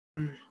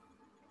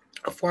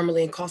a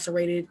formerly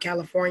incarcerated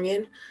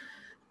Californian.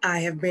 I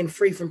have been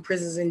free from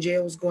prisons and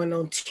jails going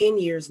on 10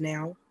 years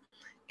now,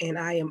 and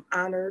I am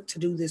honored to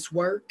do this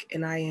work,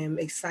 and I am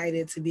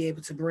excited to be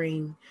able to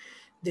bring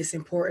this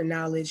important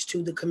knowledge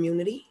to the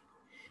community.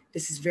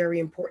 This is very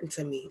important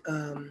to me.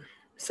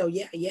 So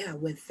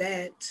with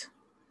that,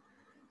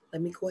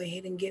 let me go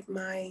ahead and get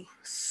my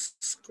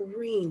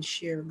screen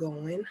share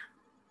going.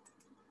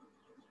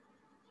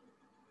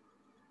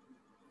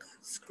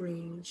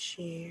 Screen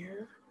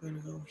share.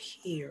 I'm gonna go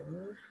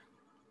here.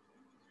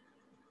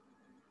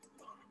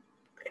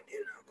 And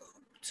then I'll go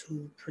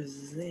to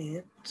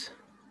present.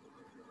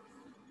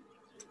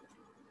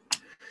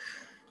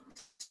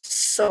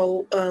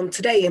 So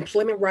today,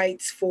 employment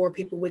rights for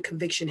people with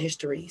conviction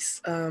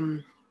histories.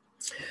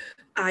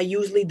 I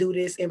usually do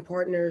this in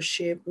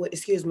partnership with,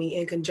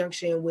 in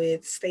conjunction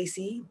with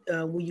Stacy.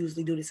 We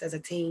usually do this as a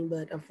team,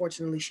 but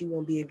unfortunately she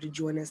won't be able to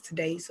join us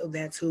today. So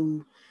that's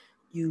who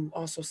you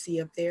also see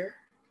up there.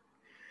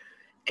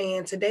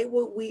 And today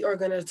what we are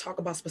going to talk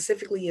about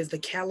specifically is the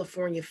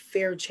California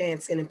Fair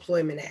Chance in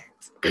Employment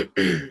Act.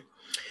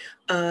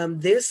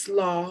 This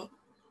law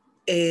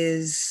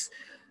is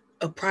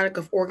a product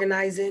of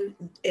organizing,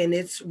 and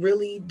it's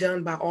really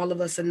done by all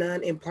of us and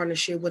none in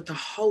partnership with a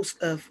host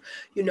of,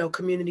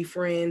 community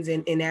friends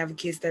and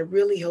advocates that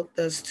really helped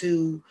us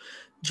to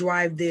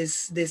drive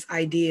this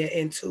idea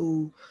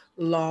into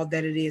law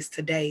that it is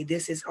today.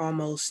 This is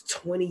almost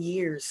 20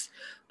 years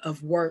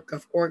of work,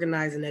 of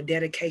organizing, a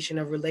dedication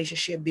of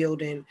relationship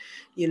building,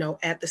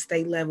 at the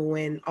state level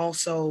and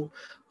also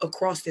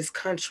across this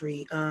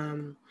country.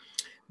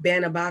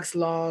 Ban a Box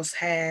Laws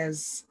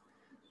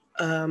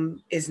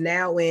is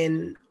now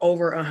in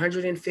over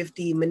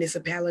 150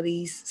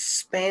 municipalities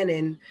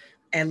spanning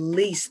at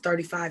least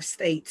 35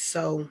 states.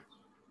 So,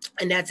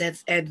 and that's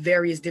at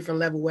various different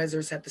levels, whether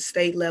it's at the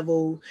state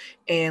level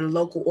and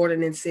local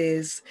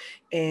ordinances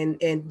and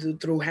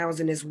through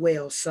housing as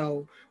well.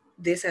 So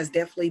this has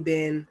definitely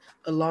been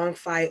a long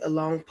fight, a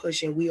long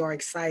push, and we are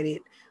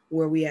excited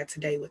where we at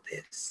today with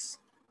this.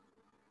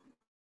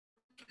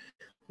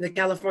 The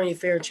California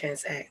Fair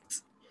Chance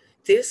Act.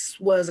 This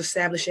was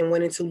established and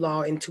went into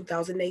law in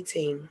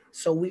 2018.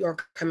 So we are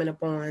coming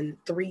up on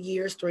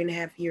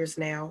 3.5 years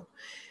now.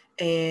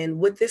 And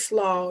what this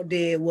law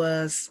did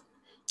was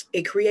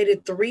it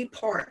created three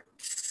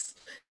parts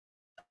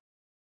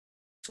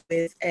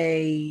with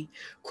a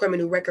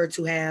criminal record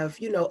to have,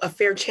 a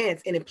fair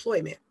chance in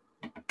employment.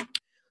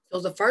 So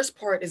the first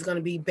part is going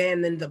to be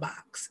banning the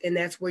box. And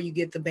that's where you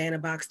get the ban a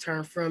box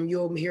term from.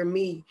 You'll hear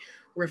me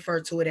refer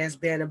to it as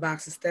ban a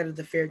box instead of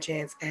the Fair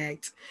Chance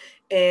Act.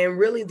 And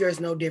really, there's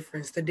no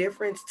difference. The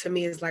difference to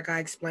me is like I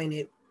explained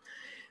it.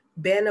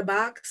 Ban a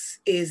box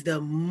is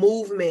the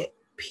movement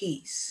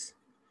piece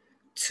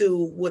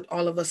to what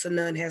All of Us or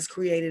None has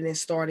created and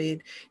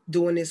started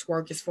doing this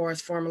work as far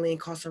as formerly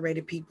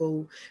incarcerated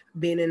people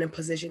being in a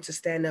position to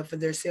stand up for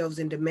themselves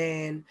and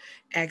demand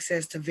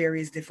access to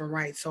various different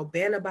rights. So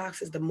ban a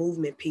box is the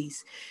movement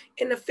piece.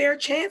 And the fair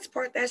chance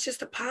part, that's just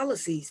the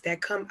policies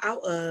that come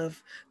out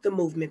of the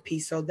movement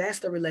piece. So that's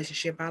the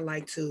relationship I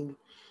like to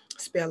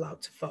spell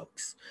out to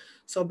folks.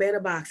 So ban a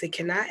box, it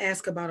cannot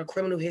ask about a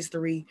criminal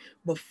history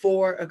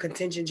before a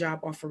contingent job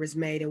offer is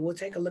made. And we'll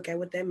take a look at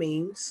what that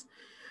means.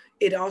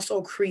 It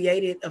also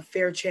created a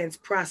fair chance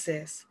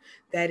process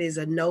that is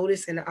a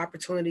notice and an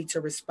opportunity to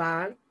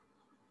respond.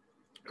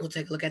 We'll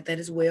take a look at that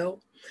as well.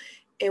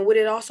 And what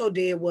it also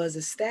did was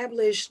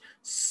establish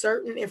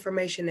certain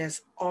information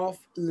that's off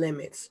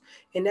limits.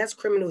 And that's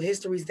criminal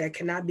histories that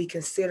cannot be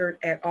considered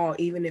at all,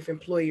 even if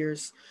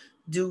employers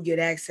do get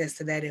access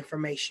to that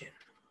information.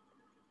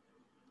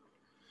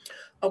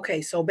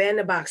 Okay, so ban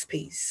the box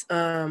piece.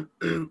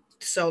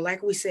 So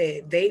like we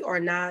said, they are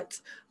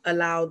not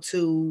allowed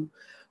to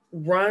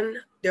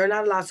they're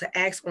not allowed to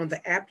ask on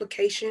the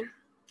application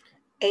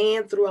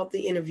and throughout the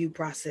interview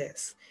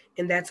process.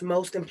 And that's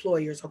most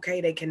employers,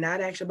 okay? They cannot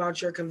ask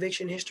about your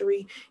conviction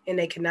history and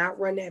they cannot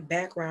run that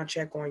background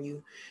check on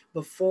you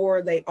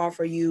before they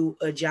offer you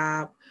a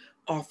job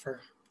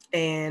offer.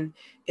 And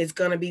it's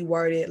going to be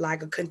worded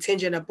like a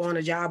contingent upon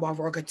a job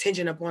offer or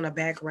contingent upon a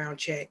background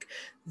check.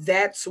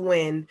 That's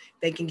when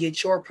they can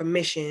get your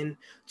permission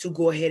to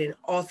go ahead and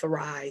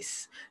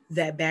authorize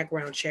that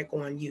background check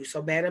on you.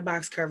 So ban a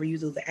box cover you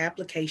through the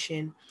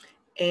application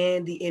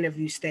and the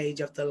interview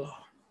stage of the law.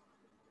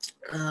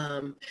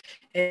 And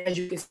as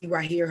you can see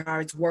right here,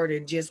 how it's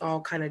worded, just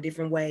all kind of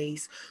different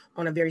ways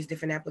on a various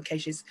different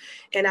applications.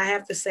 And I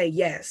have to say,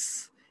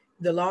 yes,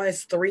 the law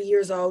is 3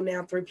 years old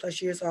now,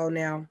 3+ years old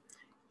now.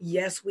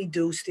 Yes, we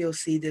do still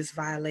see this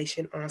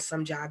violation on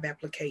some job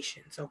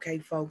applications. Okay,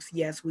 folks,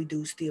 yes, we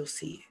do still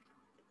see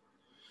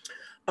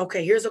it.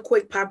 Okay, here's a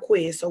quick pop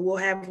quiz. So we'll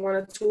have one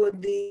or two of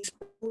these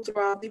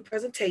throughout the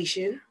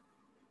presentation.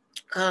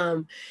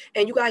 And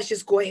you guys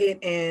just go ahead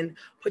and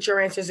put your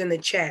answers in the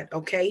chat,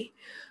 okay?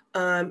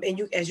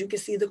 And as you can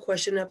see the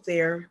question up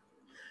there,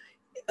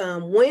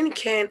 When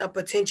can a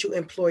potential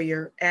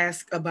employer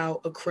ask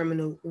about a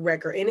criminal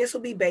record? And this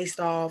will be based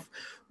off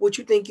what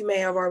you think you may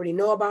have already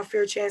know about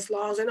fair chance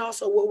laws and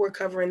also what we're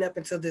covering up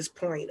until this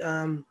point.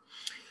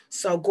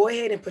 So go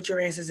ahead and put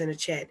your answers in the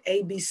chat,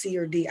 A, B, C,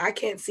 or D. I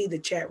can't see the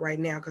chat right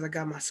now because I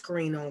got my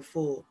screen on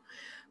full.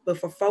 But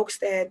for folks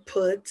that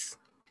put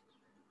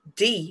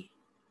D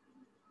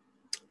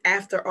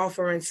after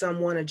offering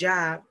someone a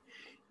job,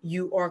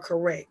 you are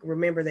correct.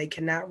 Remember, they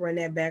cannot run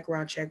that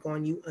background check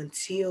on you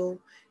until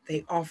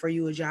they offer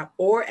you a job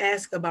or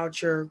ask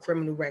about your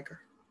criminal record.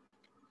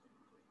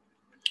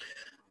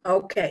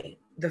 Okay,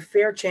 the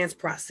fair chance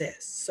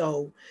process.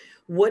 So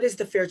what is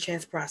the fair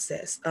chance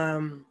process?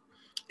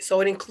 So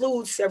it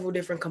includes several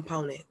different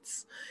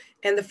components.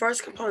 And the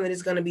first component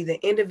is going to be the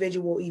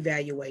individual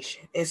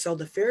evaluation. And so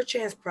the fair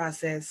chance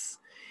process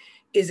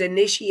is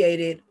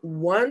initiated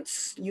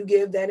once you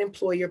give that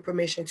employer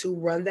permission to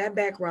run that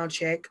background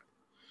check.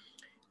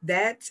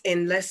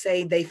 And let's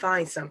say they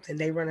find something,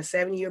 they run a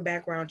 7-year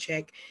background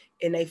check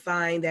and they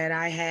find that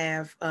I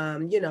have,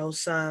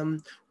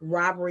 some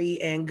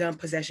robbery and gun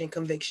possession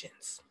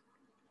convictions.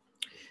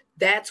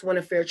 That's when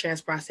a fair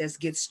chance process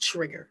gets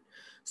triggered.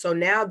 So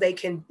now they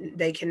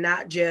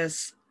cannot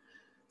just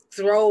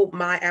throw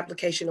my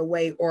application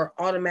away or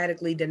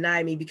automatically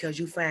deny me because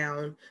you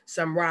found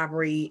some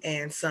robbery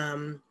and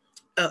some,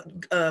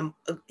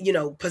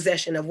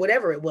 possession of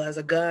whatever it was,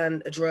 a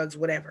gun, drugs,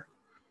 whatever.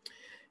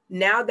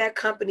 Now that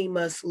company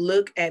must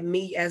look at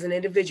me as an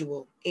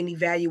individual and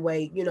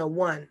evaluate,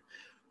 one,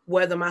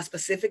 whether my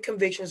specific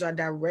convictions are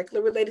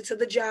directly related to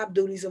the job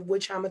duties of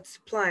which I'm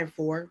applying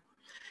for,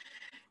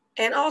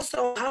 and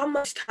also how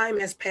much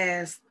time has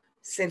passed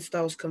since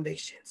those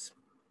convictions.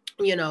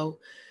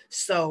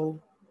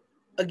 So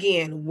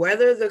again,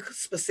 whether the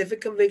specific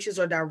convictions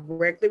are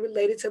directly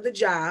related to the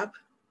job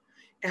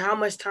and how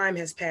much time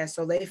has passed.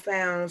 So they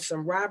found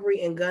some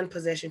robbery and gun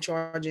possession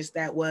charges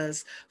that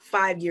was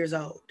 5 years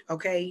old,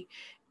 okay?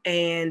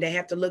 And they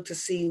have to look to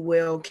see,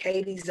 well,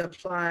 Katie's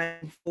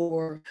applying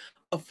for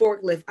a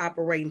forklift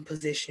operating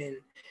position.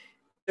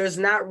 There's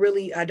not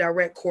really a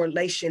direct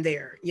correlation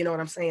there. You know what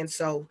I'm saying?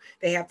 So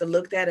they have to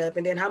look that up.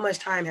 And then how much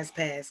time has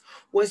passed?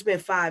 Well, it's been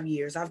 5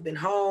 years. I've been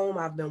home.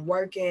 I've been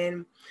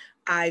working.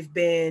 I've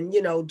been,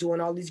 doing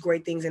all these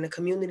great things in the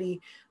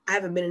community. I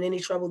haven't been in any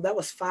trouble. That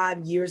was 5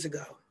 years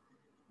ago.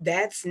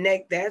 That's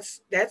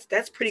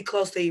pretty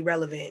close to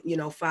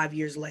irrelevant, 5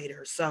 years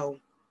later. So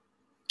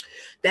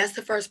that's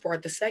the first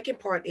part. The second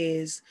part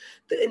is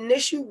the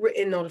initial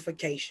written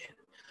notification.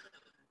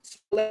 So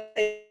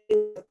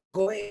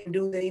go ahead and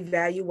do the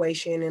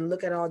evaluation and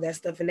look at all that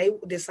stuff, and they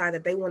decide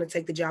that they want to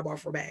take the job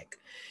offer back.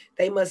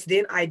 They must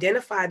then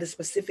identify the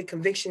specific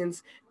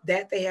convictions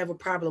that they have a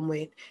problem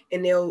with,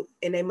 and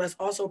they must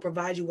also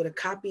provide you with a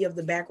copy of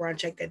the background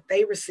check that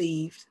they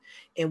received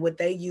and what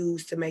they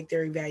used to make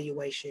their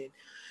evaluation.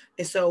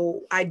 And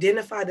so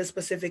identify the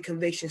specific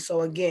convictions.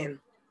 So again,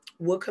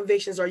 what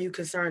convictions are you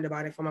concerned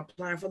about? If I'm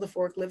applying for the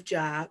forklift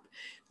job,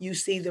 you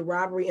see the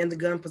robbery and the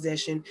gun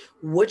possession,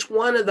 which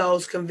one of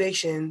those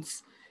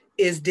convictions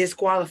is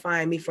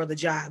disqualifying me for the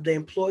job? The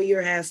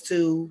employer has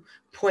to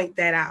point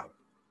that out.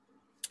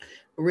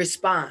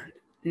 Respond.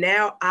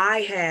 Now I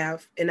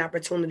have an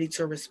opportunity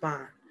to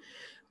respond.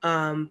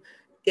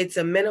 It's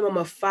a minimum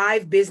of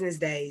 5 business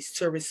days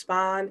to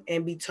respond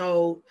and be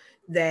told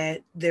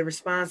that the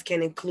response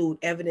can include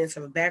evidence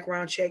of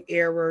background check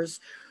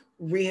errors,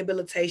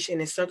 rehabilitation,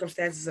 and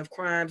circumstances of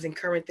crimes and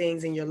current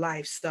things in your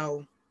life.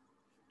 So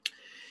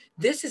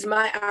this is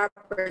my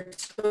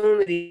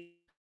opportunity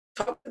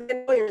to talk to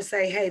the lawyer and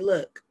say, hey,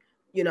 look,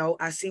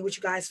 I see what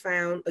you guys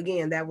found.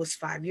 Again, that was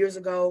 5 years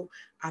ago.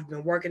 I've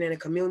been working in a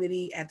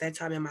community. At that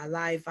time in my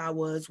life, I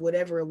was,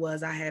 whatever it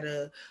was, I had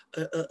a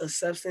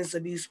substance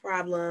abuse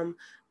problem.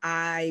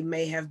 I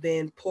may have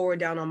been poured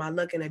down on my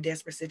luck in a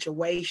desperate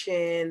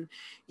situation.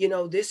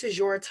 This is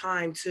your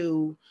time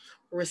to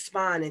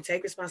respond and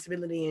take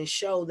responsibility and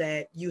show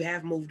that you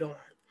have moved on.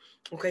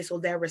 Okay, so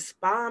that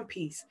respond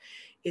piece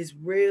is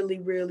really,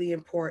 really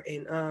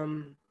important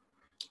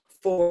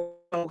for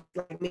folks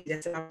like me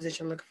that's in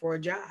opposition looking for a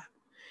job.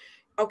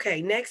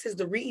 Okay, next is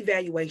the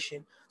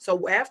reevaluation.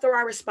 So after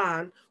I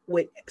respond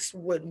with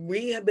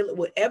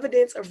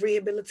evidence of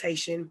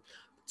rehabilitation,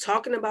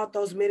 talking about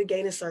those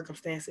mitigating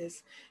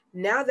circumstances,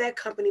 now that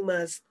company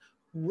must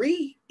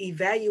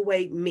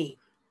reevaluate me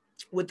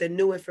with the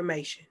new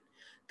information.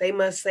 They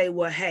must say,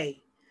 well,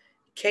 hey,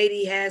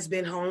 Katie has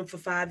been home for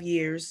 5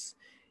 years.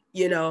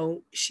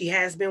 She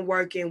has been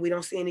working. We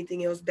don't see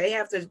anything else. They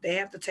have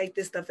to take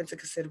this stuff into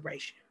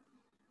consideration.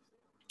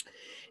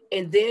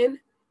 And then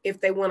if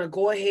they want to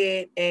go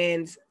ahead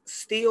and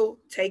still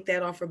take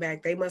that offer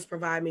back, they must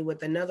provide me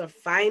with another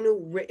final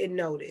written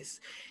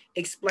notice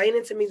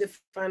explaining to me the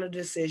final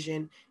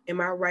decision and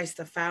my rights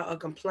to file a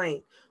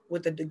complaint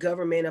with the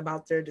government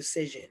about their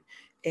decision.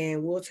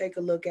 And we'll take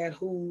a look at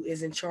who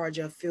is in charge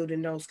of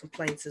fielding those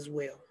complaints as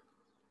well.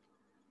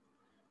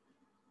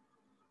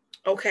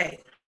 Okay.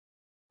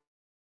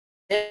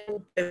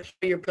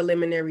 Employer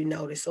preliminary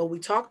notice. So we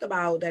talked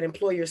about that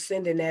employer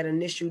sending that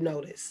initial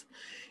notice.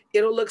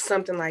 it'll look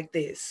something like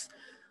this.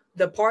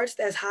 The parts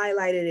that's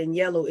highlighted in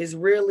yellow is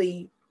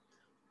really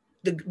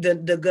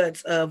the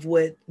guts of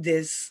what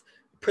this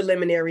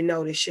preliminary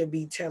notice should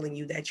be telling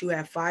you, that you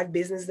have 5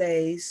 business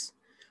days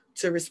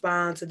to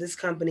respond to this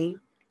company.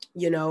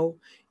 You know,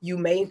 you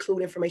may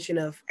include information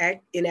of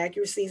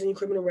inaccuracies in your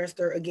criminal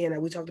register. Again,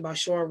 we talked about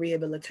showing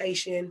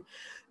rehabilitation,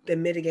 the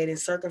mitigating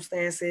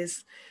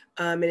circumstances.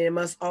 And it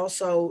must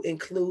also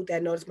include,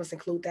 that notice must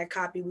include that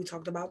copy. We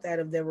talked about that,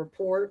 of their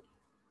report.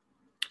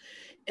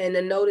 And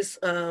the notice,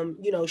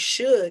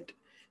 should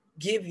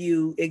give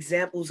you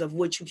examples of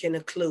what you can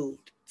include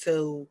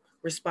to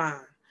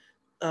respond.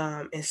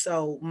 And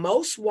so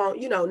most won't,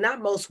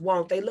 not most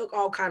won't, they look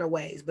all kind of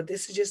ways, but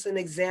this is just an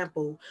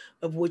example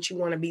of what you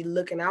want to be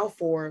looking out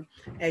for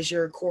as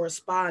you're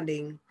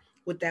corresponding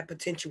with that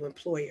potential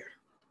employer.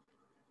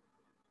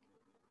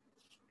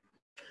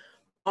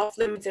 Off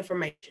limits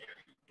information.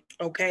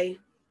 Okay.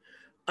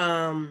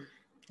 Um,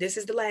 this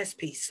is the last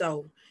piece.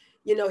 So,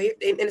 here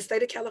in the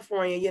state of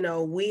California,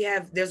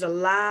 there's a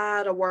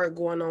lot of work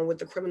going on with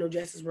the criminal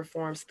justice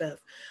reform stuff.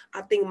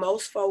 I think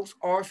most folks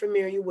are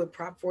familiar with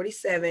Prop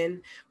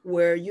 47,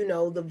 where,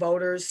 the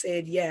voters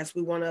said, yes,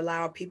 we want to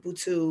allow people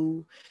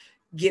to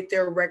get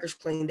their records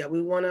cleaned up.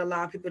 We want to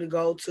allow people to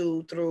go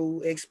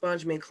through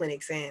expungement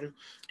clinics and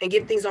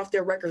get things off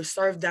their records,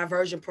 serve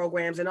diversion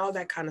programs and all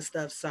that kind of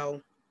stuff.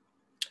 So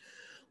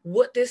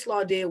what this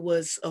law did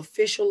was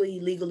officially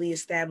legally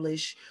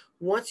establish,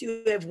 once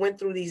you have went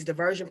through these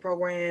diversion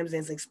programs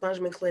and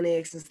expungement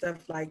clinics and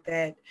stuff like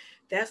that,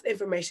 that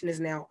information is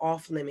now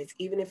off limits.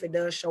 Even if it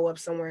does show up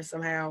somewhere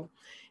somehow,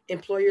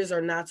 employers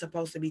are not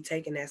supposed to be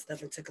taking that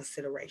stuff into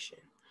consideration.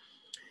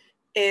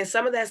 And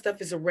some of that stuff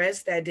is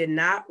arrests that did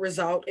not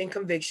result in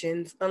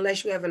convictions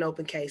unless you have an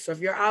open case. So if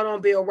you're out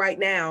on bail right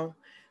now,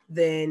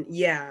 then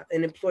yeah,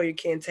 an employer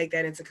can take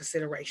that into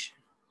consideration.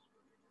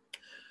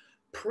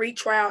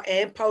 Pre-trial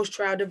and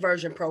post-trial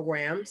diversion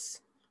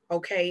programs.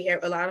 Okay,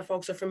 a lot of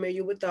folks are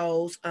familiar with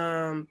those.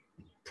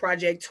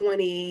 Project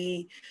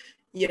 20,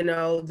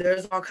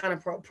 there's all kind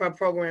of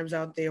programs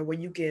out there where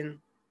you can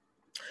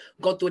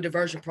go through a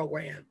diversion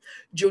program.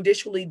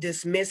 Judicially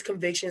dismissed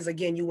convictions.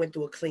 Again, you went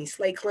through a clean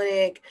slate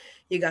clinic.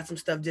 You got some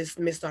stuff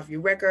dismissed off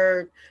your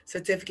record.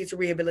 Certificates of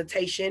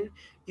rehabilitation.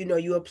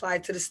 You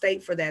applied to the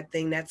state for that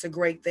thing. That's a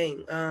great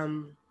thing.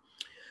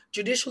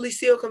 Judicially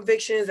sealed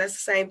convictions, that's the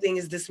same thing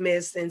as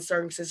dismissed in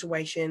certain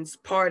situations.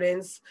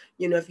 Pardons,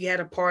 if you had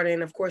a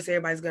pardon, of course,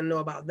 everybody's going to know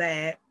about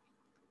that.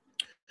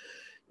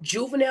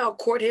 Juvenile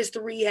court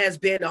history has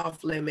been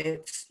off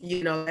limits.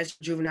 That's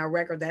juvenile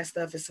record. That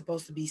stuff is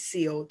supposed to be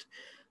sealed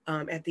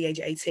at the age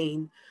of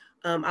 18.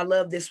 I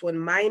love this one.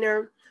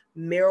 Minor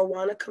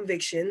marijuana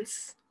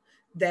convictions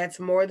that's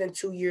more than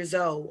 2 years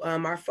old.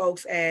 Our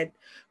folks at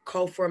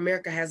Code for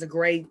America has a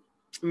great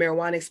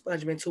marijuana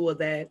expungement tool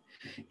that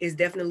is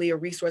definitely a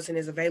resource and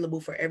is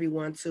available for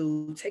everyone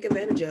to take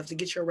advantage of to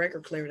get your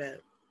record cleared up.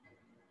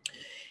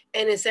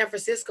 And in San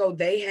Francisco,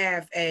 they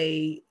have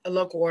a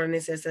local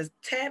ordinance that's a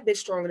tad bit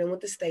stronger than what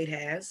the state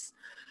has.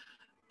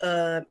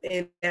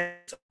 And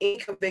that's any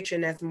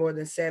conviction that's more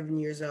than 7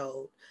 years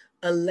old,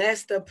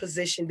 unless the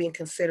position being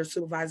considered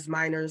supervises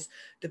minors,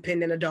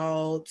 dependent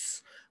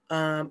adults,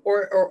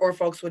 or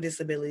folks with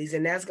disabilities.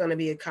 And that's going to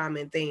be a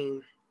common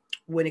theme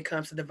when it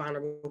comes to the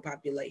vulnerable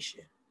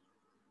population.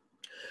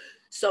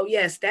 So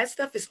yes, that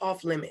stuff is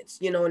off limits,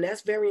 and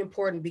that's very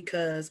important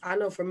because I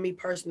know for me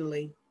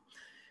personally,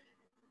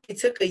 it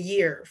took a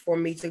year for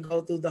me to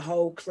go through the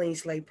whole clean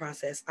slate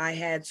process. I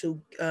had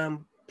to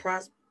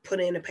put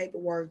in the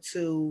paperwork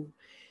to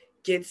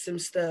get some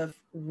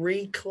stuff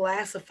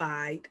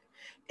reclassified.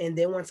 And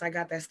then once I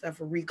got that stuff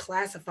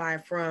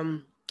reclassified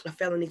from a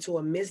felony to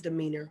a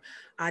misdemeanor,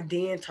 I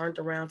then turned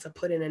around to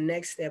put in the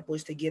next step,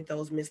 was to get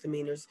those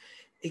misdemeanors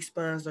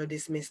expunged or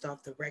dismissed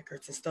off the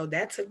records. And so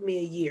that took me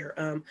a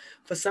year.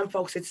 For some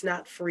folks, it's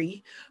not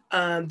free.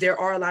 There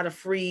are a lot of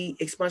free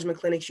expungement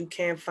clinics you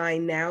can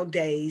find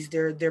nowadays.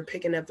 They're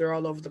picking up, they're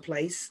all over the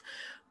place.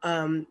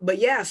 But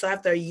yeah, so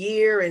after a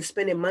year and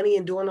spending money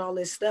and doing all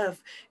this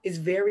stuff, it's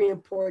very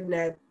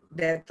important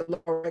that the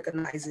law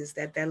recognizes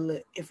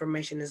that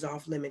information is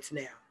off limits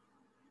now.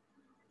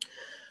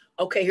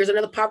 Okay, here's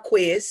another pop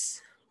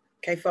quiz.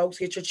 Okay, folks,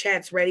 get your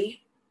chats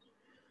ready.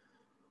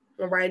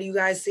 All right, you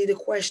guys see the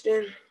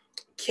question?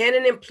 Can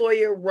an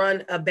employer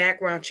run a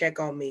background check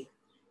on me?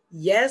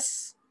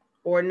 Yes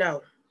or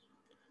no?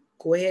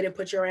 Go ahead and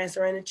put your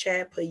answer in the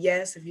chat. Put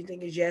yes if you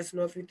think it's yes,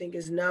 no if you think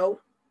it's no.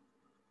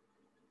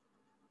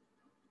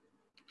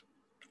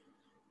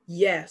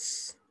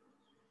 Yes,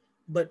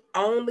 but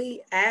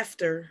only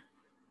after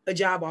a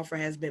job offer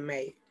has been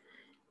made.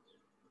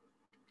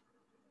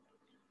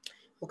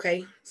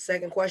 Okay,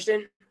 second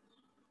question.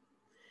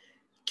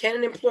 Can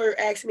an employer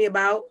ask me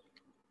about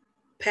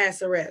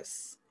past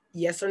arrests?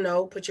 Yes or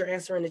no? Put your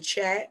answer in the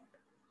chat.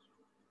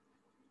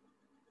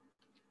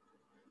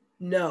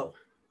 No,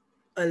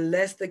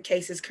 unless the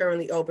case is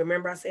currently open.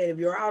 Remember I said if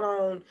you're out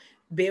on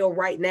bail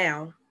right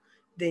now,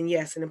 then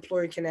yes, an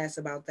employer can ask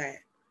about that.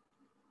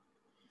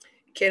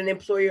 Can an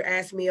employer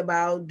ask me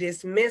about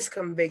dismissed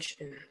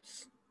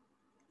convictions?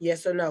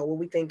 Yes or no? What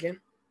we thinking?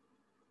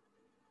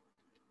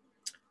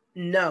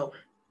 No.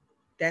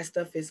 That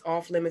stuff is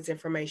off limits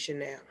information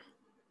now.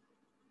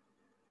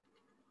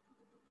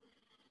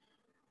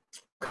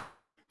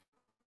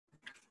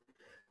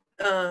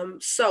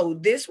 So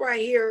this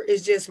right here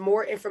is just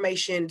more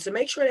information to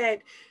make sure that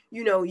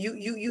you know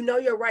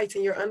your rights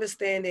and you're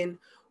understanding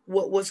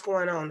what's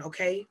going on.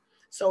 Okay.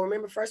 So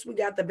remember, first we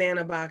got the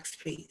banner box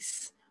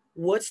piece.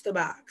 What's the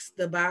box?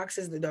 The box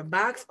is the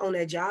box on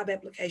a job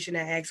application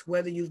that asks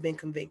whether you've been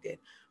convicted.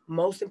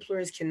 Most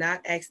employers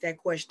cannot ask that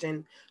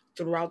question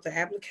throughout the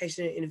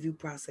application and interview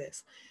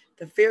process.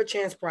 The fair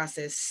chance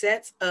process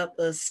sets up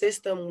a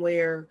system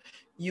where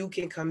you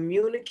can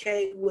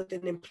communicate with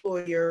an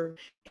employer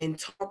and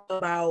talk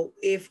about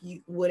if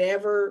you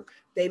whatever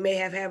they may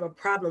have a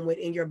problem with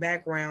in your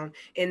background,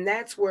 and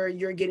that's where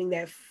you're getting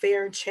that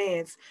fair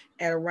chance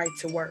at a right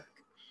to work.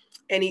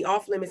 Any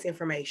off limits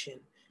information,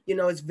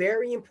 it's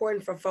very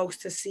important for folks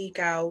to seek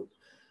out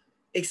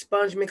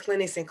expungement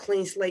clinics and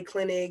clean slate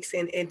clinics,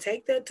 and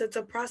take the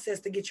to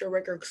process to get your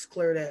records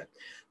cleared up.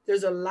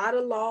 There's a lot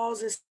of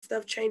laws and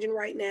stuff changing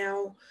right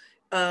now.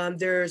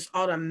 There's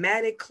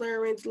automatic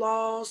clearance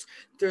laws.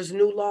 There's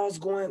new laws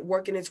going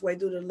working its way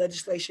through the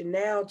legislation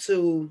now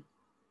to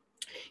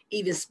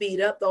even speed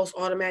up those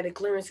automatic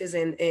clearances,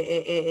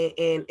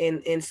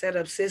 and set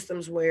up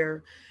systems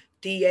where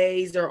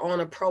DAs are on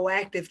a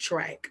proactive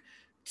track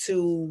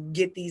to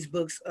get these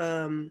books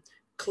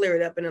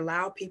cleared up and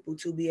allow people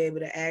to be able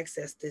to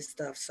access this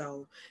stuff.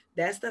 So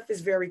that stuff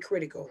is very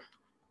critical.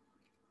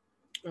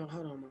 Oh,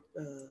 hold on,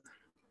 my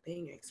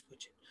thing ain't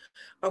switching.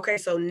 Okay,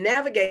 so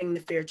navigating the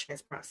fair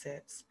chance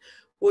process.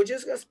 We're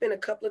just gonna spend a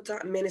couple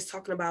of minutes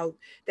talking about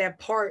that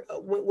part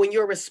when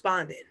you're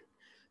responding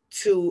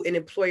to an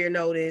employer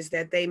notice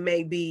that they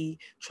may be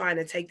trying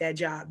to take that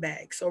job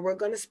back. So we're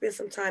going to spend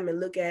some time and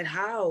look at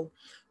how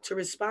to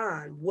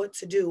respond, what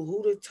to do,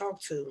 who to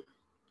talk to.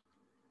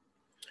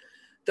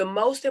 The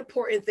most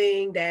important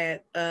thing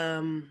that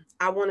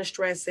I want to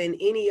stress, and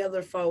any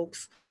other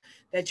folks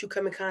that you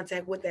come in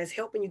contact with that's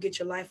helping you get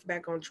your life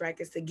back on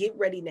track, is to get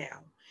ready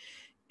now.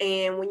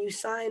 And when you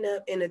sign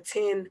up and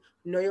attend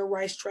Know Your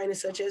Rights training,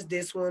 such as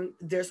this one,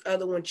 there's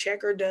other one.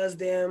 Checker does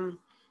them.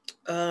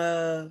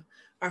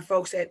 Our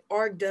folks at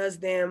ARC does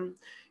them.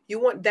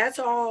 That's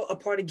all a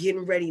part of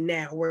getting ready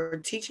now. We're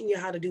teaching you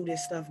how to do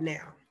this stuff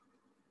now.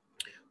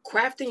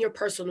 Crafting your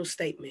personal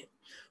statement.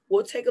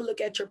 We'll take a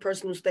look at your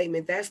personal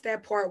statement. That's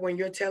that part when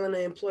you're telling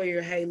the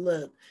employer, hey,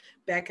 look,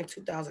 back in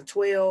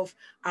 2012,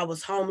 I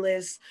was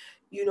homeless.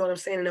 You know what I'm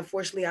saying? And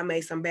unfortunately, I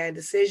made some bad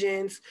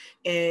decisions.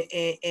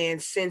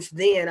 And since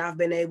then, I've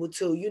been able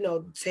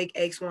to, take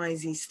X, Y, and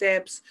Z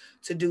steps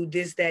to do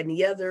this, that, and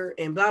the other,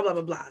 and blah, blah,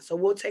 blah, blah. So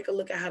we'll take a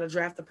look at how to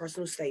draft a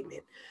personal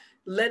statement.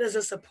 Letters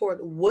of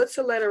support. What's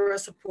a letter of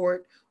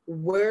support?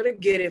 Where to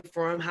get it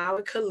from? How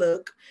it could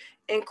look?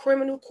 And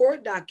criminal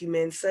court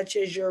documents such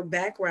as your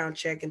background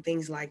check and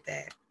things like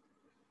that.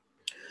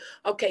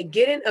 Okay,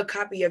 getting a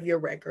copy of your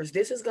records.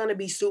 This is going to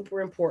be super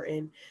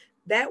important.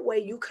 That way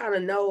you kind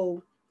of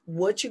know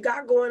what you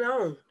got going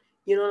on.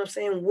 You know what I'm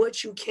saying?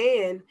 What you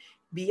can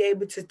be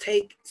able to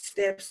take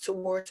steps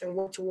towards and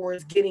work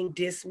towards getting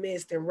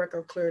dismissed and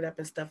record cleared up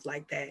and stuff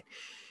like that.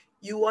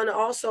 You want to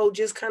also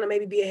just kind of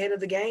maybe be ahead of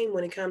the game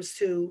when it comes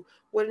to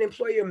what an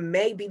employer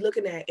may be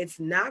looking at. It's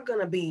not going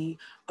to be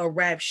a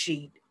rap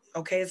sheet.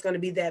 Okay, it's going to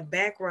be that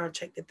background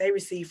check that they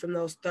receive from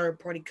those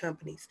third-party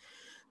companies.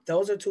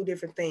 Those are two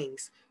different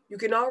things. You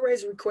can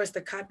always request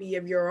a copy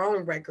of your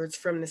own records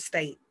from the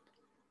state.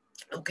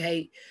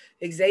 Okay,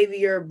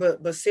 Xavier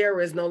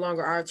Becerra is no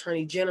longer our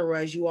attorney general.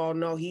 As you all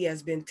know, he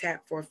has been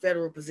tapped for a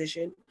federal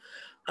position.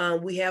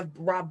 We have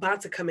Rob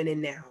Bonta coming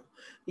in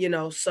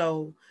now,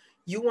 so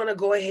you want to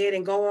go ahead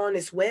and go on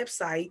this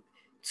website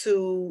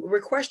to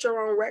request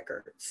your own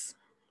records.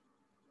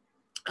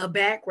 A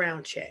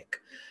background check.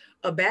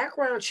 A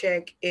background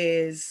check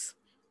is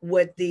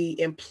what the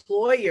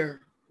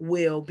employer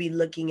will be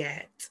looking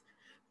at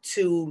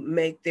to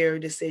make their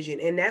decision.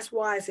 And that's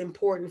why it's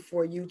important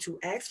for you to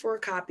ask for a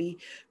copy,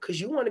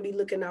 because you want to be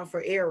looking out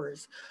for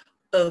errors.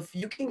 If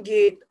you can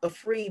get a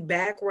free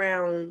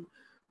background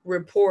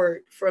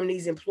report from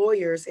these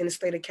employers in the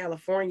state of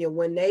California,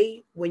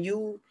 when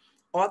you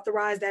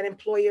authorize that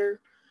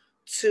employer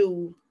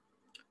to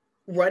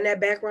run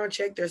that background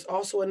check, there's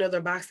also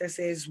another box that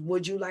says,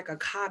 would you like a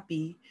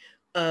copy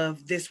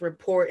of this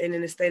report? And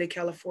in the state of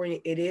California,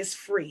 it is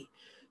free.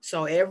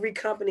 So every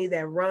company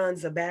that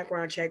runs a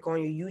background check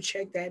on you, you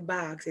check that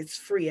box, it's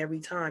free every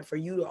time for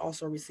you to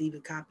also receive a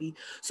copy.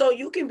 So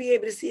you can be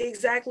able to see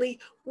exactly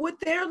what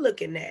they're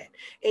looking at.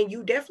 And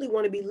you definitely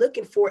want to be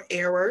looking for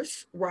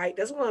errors, right?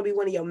 That's going to be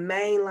one of your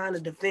main line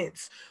of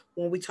defense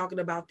when we're talking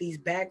about these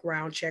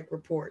background check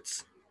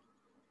reports.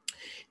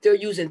 They're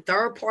using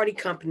third-party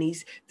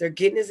companies. They're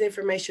getting this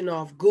information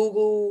off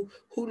Google,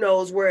 who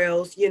knows where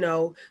else,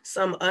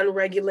 some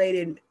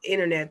unregulated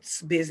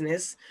internet's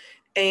business.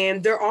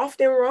 And they're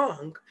often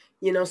wrong.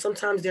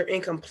 Sometimes they're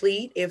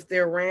incomplete if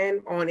they're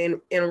ran on in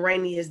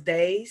rainiest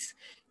days.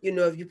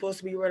 If you're supposed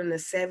to be running a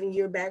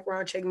 7-year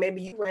background check,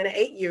 maybe you ran an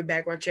 8-year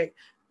background check.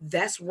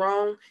 That's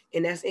wrong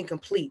and that's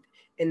incomplete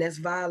and that's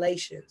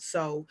violation.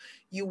 So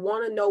you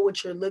want to know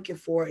what you're looking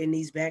for in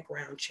these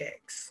background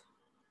checks.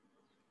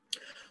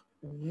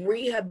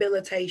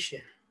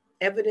 Rehabilitation,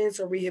 evidence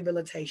of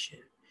rehabilitation.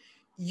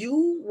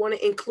 You want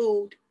to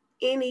include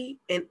any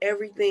and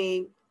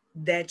everything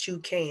that you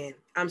can.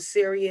 I'm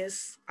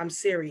serious. I'm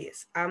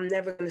serious. I'm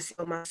never going to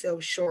sell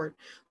myself short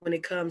when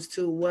it comes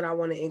to what I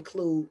want to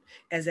include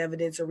as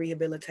evidence of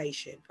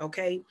rehabilitation.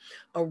 Okay.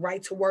 A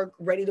right to work,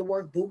 ready to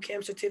work boot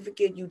camp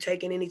certificate. You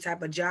taking any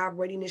type of job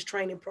readiness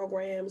training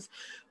programs.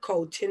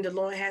 Code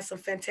Tenderloin has some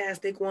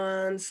fantastic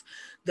ones.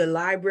 The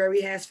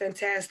library has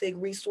fantastic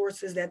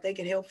resources that they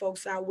can help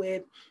folks out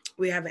with.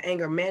 We have an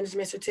anger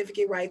management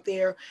certificate right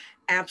there.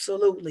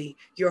 Absolutely.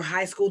 Your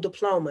high school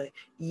diploma.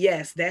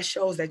 Yes, that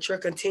shows that you're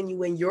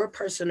continuing your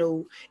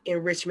personal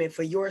enrichment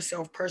for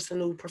yourself,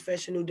 personal,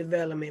 professional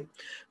development.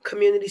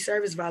 Community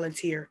service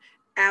volunteer.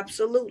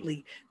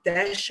 Absolutely.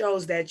 That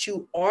shows that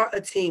you are a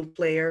team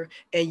player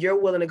and you're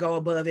willing to go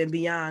above and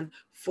beyond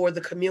for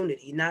the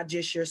community, not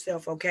just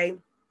yourself, okay?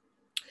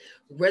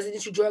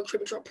 Residential drug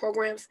treatment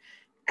programs.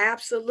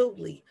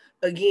 Absolutely.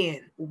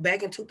 Again,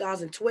 back in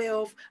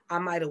 2012, I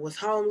might have was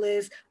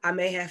homeless. I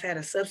may have had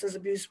a substance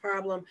abuse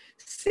problem.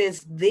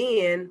 Since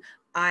then,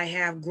 I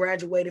have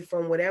graduated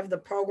from whatever the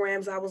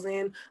programs I was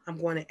in. I'm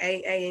going to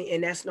AA,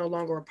 and that's no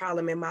longer a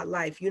problem in my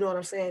life. You know what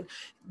I'm saying?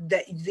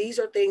 That these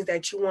are things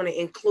that you want to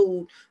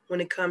include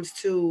when it comes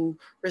to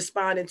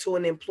responding to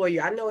an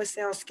employer. I know it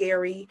sounds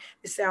scary.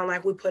 It sounds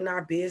like we're putting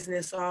our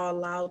business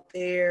all out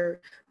there.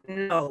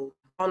 No,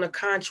 on the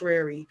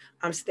contrary,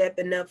 I'm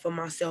stepping up for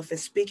myself and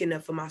speaking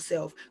up for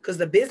myself because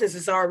the business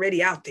is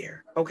already out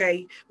there.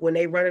 Okay. When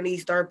they run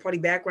these third party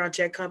background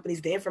check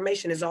companies, the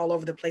information is all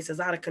over the place,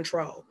 it's out of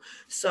control.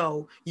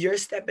 So you're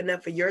stepping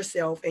up for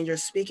yourself and you're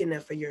speaking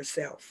up for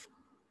yourself.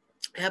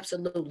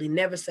 Absolutely.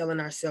 Never selling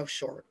ourselves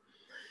short.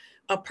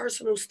 A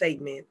personal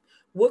statement.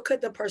 What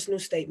could the personal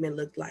statement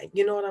look like?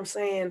 You know what I'm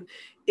saying?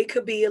 It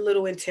could be a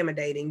little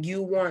intimidating.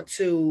 You want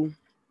to,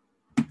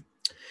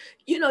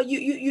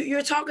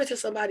 you're talking to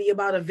somebody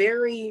about a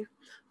very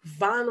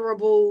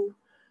vulnerable,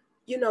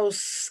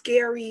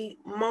 scary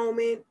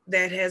moment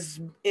that has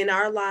in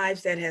our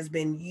lives that has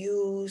been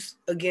used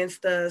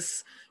against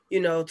us,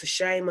 to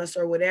shame us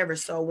or whatever.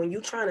 So when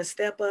you're trying to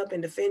step up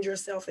and defend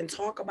yourself and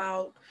talk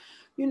about,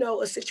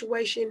 a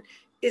situation,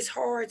 it's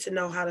hard to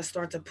know how to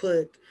start to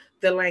put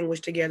the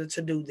language together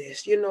to do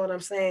this. You know what I'm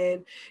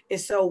saying? And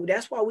so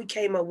that's why we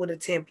came up with a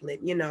template.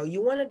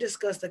 You want to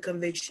discuss the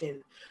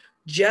conviction,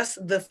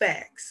 just the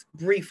facts,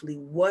 briefly,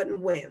 what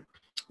and when.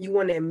 You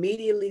want to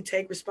immediately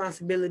take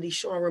responsibility,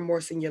 showing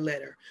remorse in your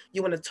letter.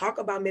 You want to talk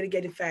about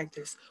mitigating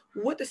factors,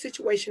 what the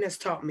situation has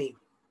taught me.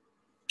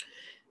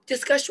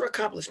 Discuss your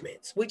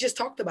accomplishments. We just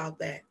talked about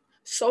that.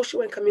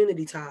 Social and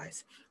community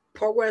ties,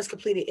 programs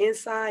completed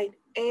inside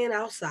and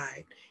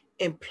outside.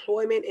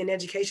 Employment and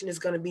education is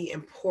going to be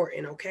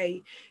important,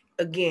 okay?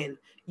 Again,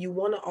 you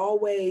want to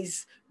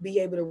always be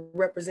able to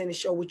represent and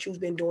show what you've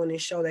been doing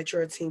and show that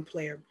you're a team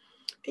player.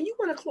 And you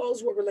want to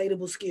close with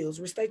relatable skills,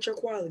 restate your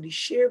quality,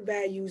 share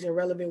values and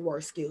relevant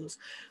work skills,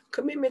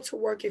 commitment to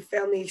work and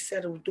family,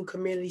 etc. through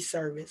community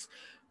service,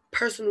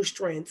 personal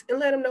strengths, and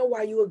let them know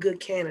why you're a good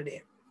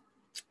candidate.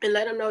 And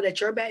let them know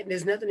that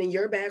there's nothing in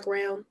your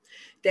background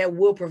that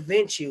will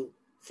prevent you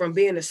from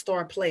being a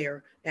star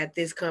player at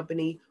this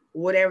company,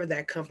 whatever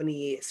that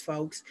company is,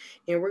 folks.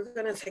 And we're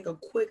going to take a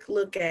quick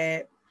look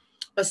at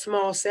a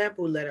small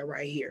sample letter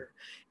right here.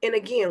 And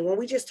again, when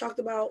we just talked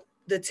about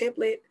the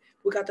template,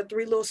 we got the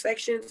three little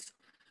sections.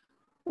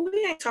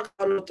 We ain't talking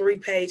about no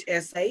 3-page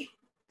essay.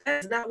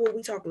 That is not what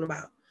we're talking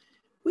about.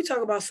 We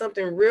talk about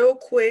something real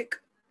quick,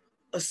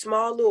 a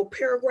small little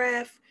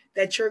paragraph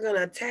that you're going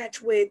to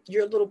attach with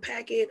your little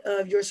packet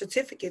of your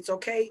certificates,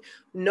 okay?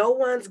 No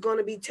one's going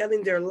to be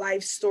telling their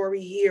life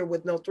story here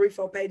with no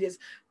 3-4 pages.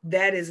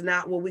 That is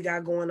not what we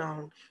got going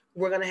on.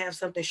 We're going to have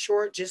something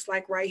short, just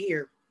like right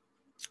here.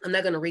 I'm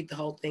not going to read the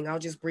whole thing. I'll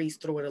just breeze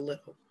through it a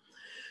little.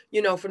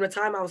 From the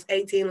time I was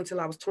 18 until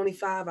I was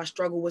 25, I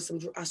struggled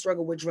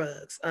with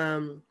drugs.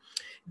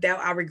 That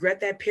I regret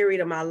that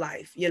period of my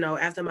life.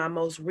 After my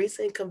most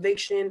recent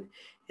conviction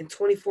in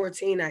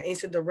 2014, I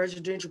entered the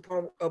residential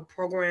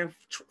program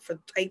for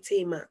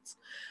 18 months.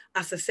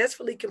 I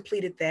successfully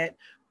completed that.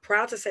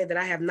 Proud to say that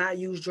I have not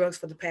used drugs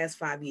for the past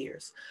 5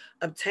 years.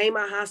 Obtained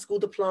my high school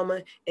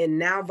diploma and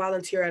now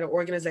volunteer at an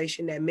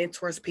organization that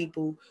mentors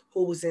people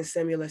who was in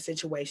similar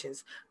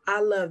situations.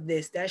 I love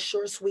this. That's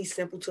short, sweet,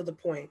 simple, to the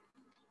point.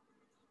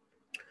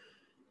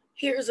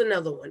 Here's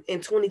another one. In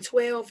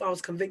 2012, I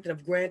was convicted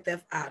of grand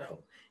theft auto.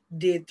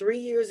 Did 3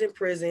 years in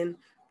prison.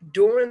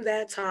 During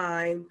that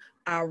time,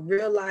 I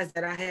realized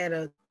that I had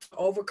to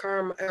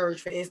overcome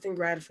urge for instant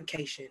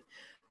gratification.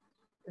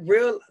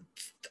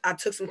 I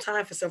took some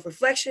time for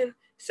self-reflection,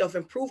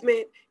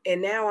 self-improvement,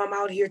 and now I'm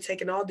out here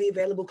taking all the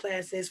available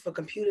classes for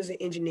computers and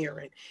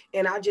engineering.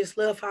 And I just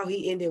love how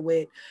he ended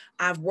with,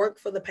 I've worked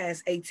for the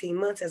past 18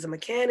 months as a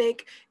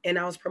mechanic, and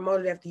I was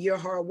promoted after your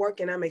hard work,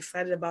 and I'm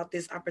excited about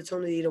this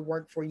opportunity to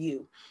work for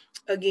you.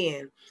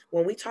 Again,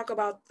 when we talk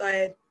about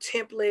that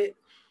template,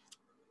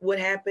 what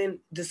happened,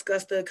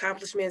 discuss the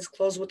accomplishments,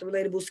 close with the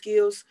relatable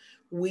skills.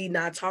 We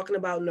not talking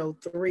about no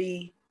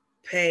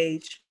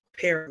 3-page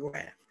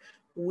paragraph.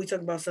 We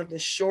talk about something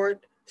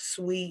short,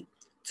 sweet,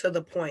 to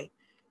the point.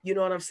 You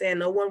know what I'm saying?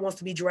 No one wants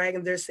to be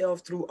dragging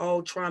themselves through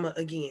old trauma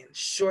again.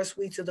 Short,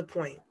 sweet, to the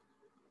point.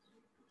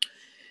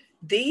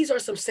 These are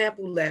some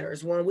sample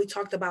letters. When we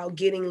talked about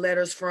getting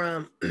letters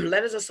from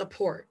letters of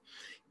support,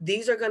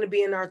 these are going to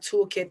be in our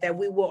toolkit that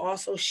we will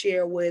also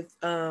share with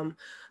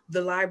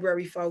the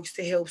library folks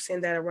to help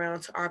send that around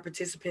to our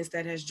participants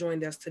that has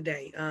joined us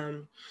today.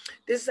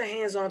 This is a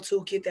hands-on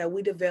toolkit that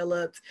we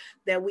developed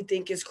that we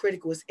think is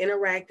critical. It's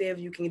interactive.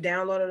 You can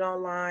download it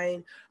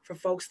online. For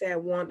folks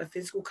that want a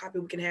physical copy,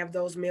 we can have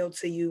those mailed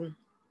to you.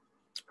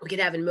 We can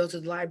have it mailed to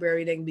the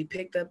library. They can be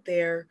picked up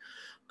there.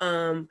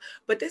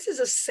 But this is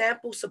a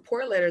sample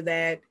support letter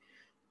that,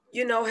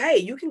 you know, hey,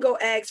 you can go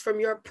ask from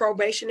your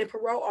probation and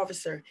parole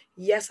officer.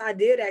 Yes, I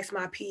did ask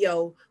my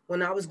PO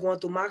when I was going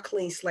through my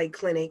clean slate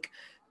clinic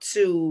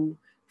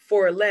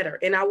for a letter.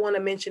 And I want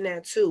to mention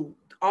that too.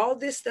 All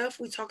this stuff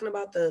we talking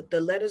about,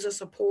 the letters of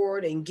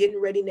support and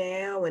getting ready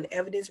now and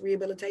evidence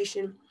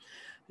rehabilitation.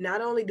 Not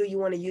only do you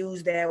want to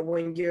use that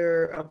when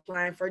you're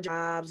applying for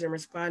jobs and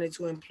responding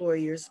to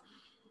employers,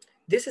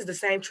 this is the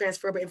same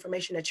transferable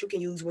information that you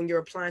can use when you're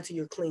applying to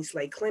your clean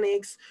slate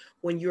clinics,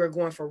 when you're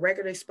going for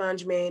record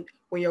expungement,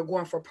 when you're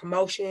going for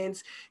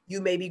promotions.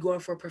 You may be going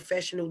for a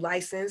professional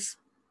license.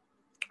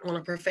 On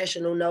a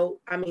professional note,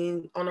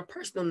 on a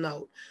personal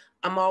note,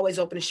 I'm always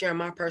open to sharing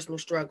my personal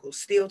struggles.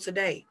 Still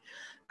today,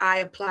 I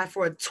applied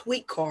for a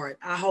tweet card.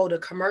 I hold a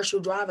commercial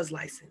driver's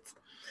license.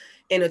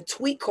 And a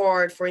tweet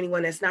card, for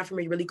anyone that's not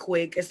familiar, really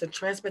quick, it's a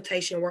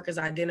transportation workers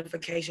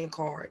identification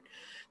card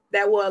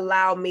that will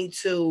allow me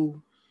to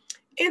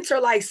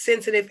enter like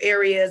sensitive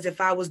areas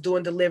if I was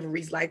doing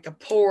deliveries, like the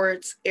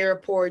ports,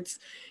 airports,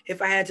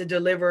 if I had to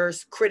deliver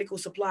critical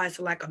supplies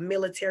to like a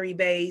military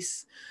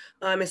base.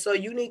 And so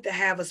you need to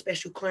have a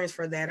special clearance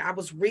for that. I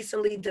was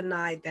recently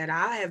denied that.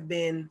 I have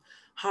been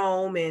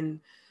home and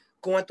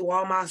going through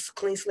all my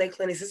clean slate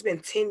clinics. It's been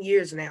 10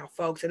 years now,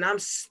 folks, and I'm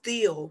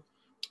still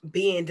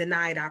being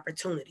denied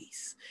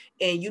opportunities.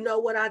 And you know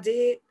what I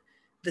did?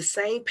 The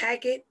same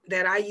packet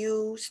that I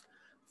used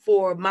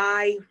for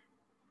my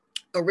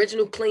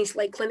original clean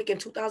slate clinic in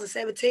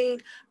 2017,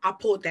 I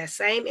pulled that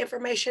same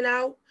information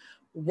out,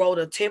 wrote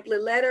a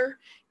template letter,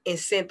 and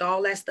sent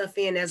all that stuff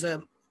in as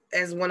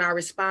when I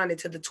responded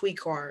to the tweet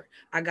card.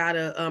 I got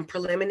a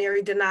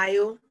preliminary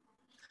denial.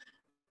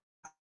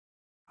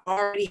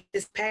 Already had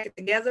this packet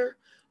together.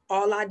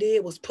 All I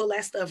did was pull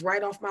that stuff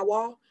right off my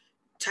wall,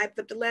 typed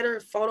up the letter,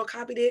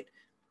 photocopied it,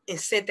 and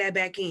sent that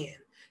back in.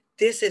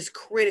 This is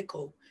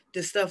critical.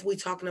 The stuff we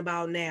talking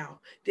about now.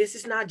 This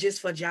is not just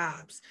for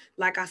jobs.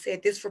 Like I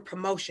said, this for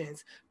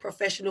promotions,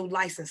 professional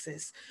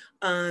licenses.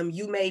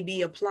 You may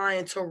be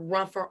applying to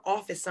run for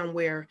office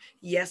somewhere.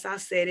 Yes, I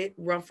said it,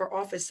 run for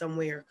office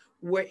somewhere.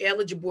 We're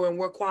eligible and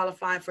we're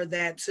qualified for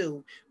that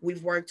too.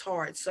 We've worked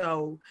hard.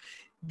 So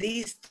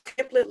these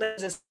template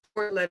letters and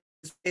support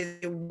letters,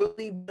 it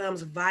really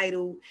becomes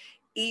vital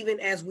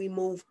even as we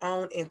move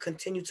on and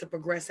continue to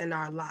progress in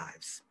our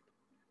lives.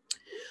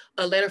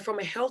 A letter from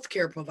a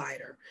healthcare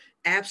provider.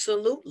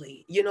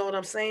 Absolutely. You know what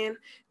I'm saying?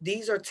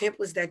 These are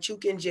templates that you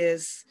can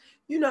just,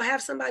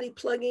 have somebody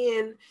plug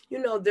in,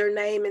 their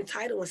name and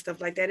title and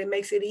stuff like that. It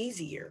makes it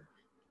easier.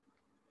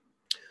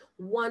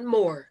 One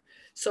more.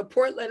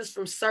 Support letters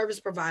from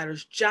service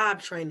providers,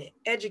 job training,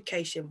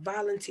 education,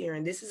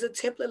 volunteering. This is a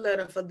template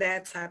letter for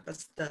that type of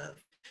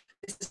stuff.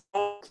 This is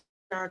all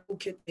our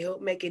toolkit to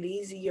help make it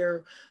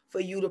easier for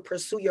you to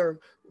pursue your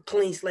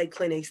clean slate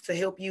clinics, to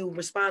help you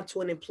respond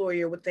to an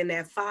employer within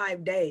that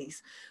 5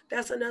 days.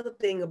 That's another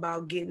thing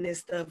about getting this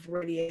stuff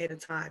ready ahead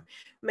of time.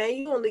 Man,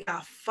 you only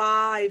got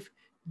 5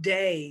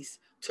 days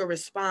to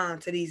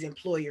respond to these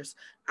employers.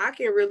 I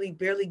can really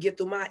barely get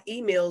through my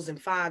emails in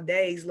 5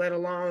 days, let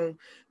alone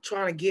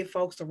trying to get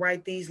folks to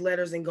write these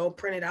letters and go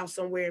print it out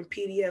somewhere in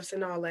PDFs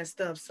and all that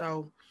stuff.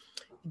 So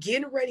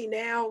getting ready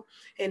now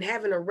and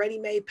having a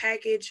ready-made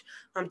package,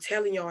 I'm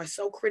telling y'all, it's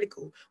so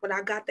critical. When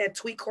I got that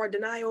tweet card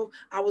denial,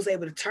 I was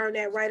able to turn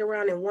that right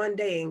around in one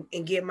day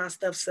and get my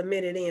stuff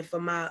submitted in for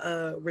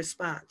my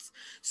response.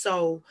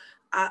 So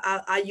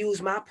I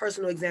use my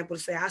personal example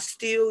to say I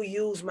still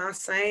use my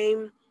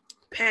same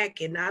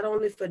packet, not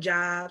only for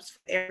jobs, for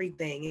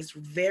everything. It's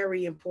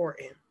very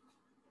important.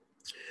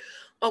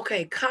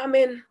 Okay,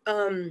 common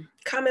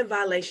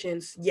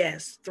violations.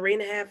 Yes,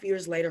 3.5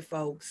 years later,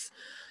 folks.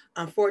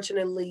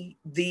 Unfortunately,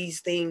 these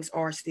things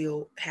are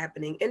still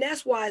happening. And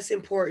that's why it's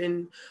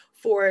important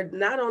for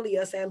not only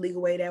us at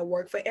Legal Aid at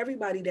Work, for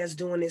everybody that's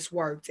doing this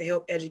work to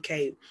help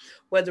educate,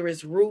 whether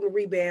it's Root and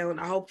Rebound.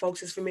 I hope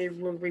folks is familiar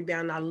with Root and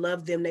Rebound. I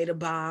love them. They the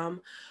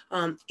bomb.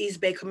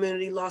 East Bay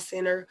Community Law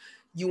Center.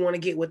 You want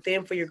to get with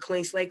them for your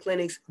clean slate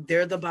clinics.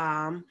 They're the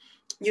bomb.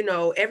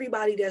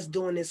 Everybody that's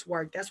doing this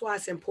work. That's why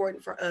it's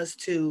important for us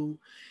to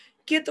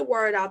get the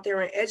word out there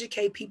and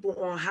educate people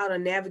on how to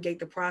navigate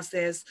the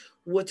process,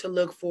 what to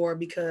look for,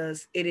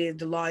 because the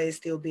law is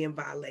still being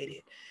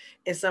violated.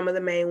 And some of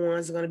the main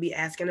ones are going to be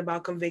asking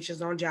about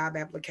convictions on job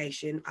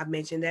application. I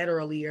mentioned that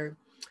earlier.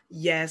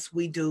 Yes,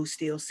 we do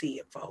still see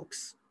it,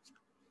 folks.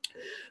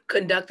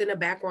 Conducting a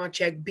background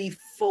check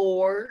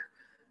before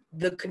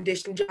the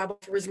conditional job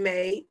offer is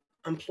made.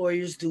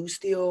 Employers do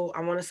still,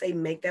 I want to say,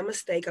 make that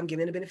mistake. I'm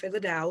giving the benefit of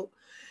the doubt.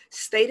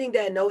 Stating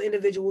that no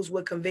individuals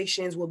with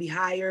convictions will be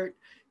hired.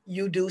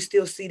 You do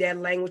still see that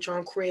language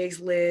on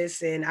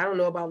Craigslist, and I don't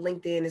know about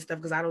LinkedIn and stuff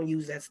because I don't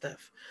use that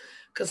stuff.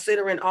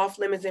 Considering off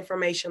limits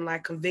information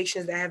like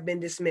convictions that have been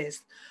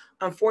dismissed.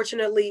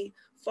 Unfortunately,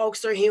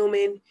 folks are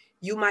human.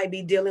 You might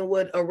be dealing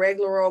with a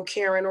regular old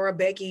Karen or a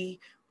Becky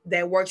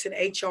that works in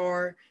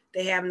HR.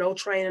 They have no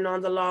training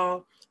on the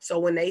law. So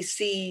when they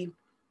see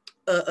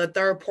a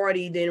third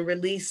party then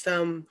release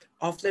some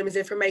off limits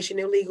information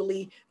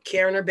illegally,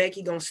 Karen or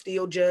Becky gonna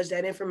still judge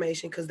that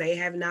information because they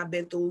have not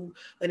been through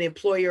an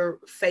employer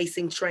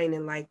facing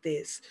training like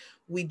this.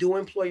 We do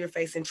employer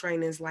facing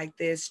trainings like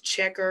this.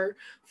 Checker,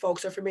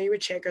 folks are familiar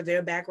with Checker. They're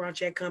a background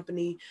check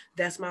company.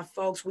 That's my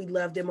folks. We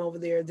love them over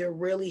there. They're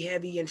really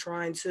heavy in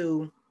trying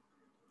to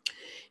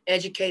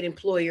educate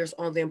employers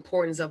on the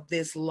importance of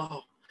this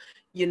law.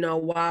 You know,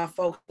 while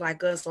folks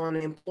like us on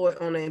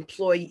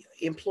employee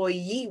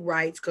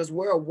rights, because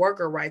we're a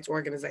worker rights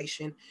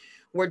organization,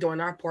 we're doing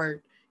our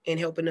part in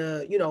helping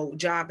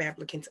job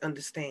applicants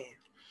understand.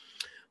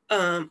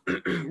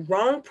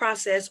 Wrong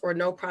process or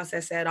no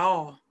process at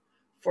all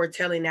for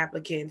telling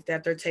applicants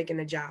that they're taking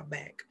the job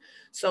back.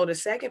 So the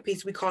second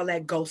piece, we call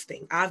that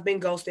ghosting. I've been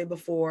ghosted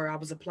before. I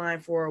was applying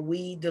for a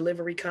weed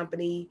delivery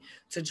company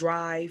to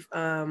drive.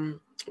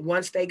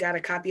 Once they got a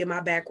copy of my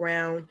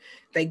background,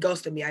 they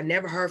ghosted me. I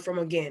never heard from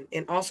them again.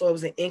 And also it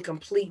was an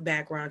incomplete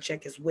background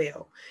check as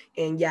well.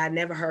 And yeah, I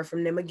never heard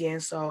from them again.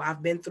 So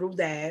I've been through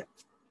that.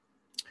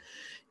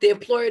 The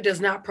employer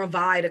does not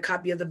provide a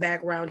copy of the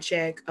background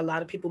check. A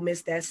lot of people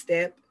miss that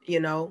step,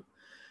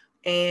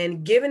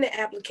 and giving the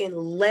applicant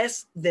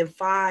less than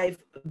 5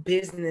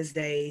 business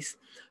days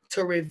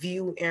to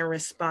review and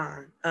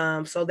respond.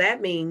 So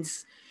that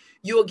means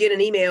you will get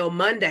an email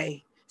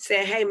Monday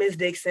saying, "Hey, Ms.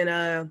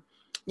 Dixon,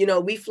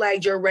 we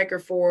flagged your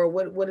record for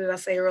what did I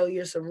say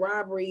earlier? Some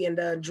robbery and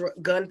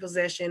gun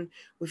possession.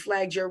 We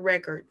flagged your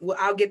record." Well,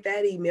 I'll get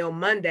that email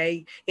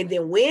Monday, and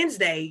then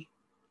Wednesday,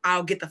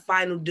 I'll get the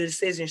final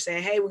decision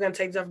saying, "Hey, we're gonna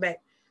take stuff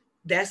back."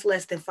 That's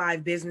less than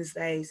 5 business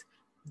days.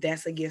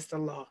 That's against the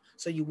law.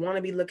 So you want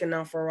to be looking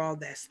out for all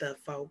that stuff,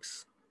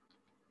 folks.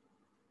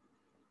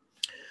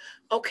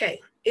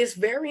 Okay, it's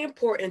very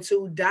important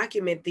to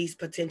document these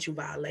potential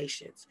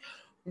violations.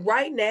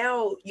 Right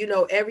now,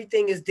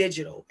 everything is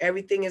digital,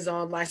 everything is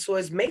online. So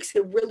it makes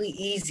it really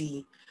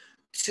easy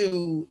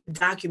to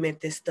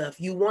document this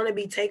stuff. You want to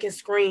be taking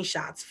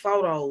screenshots,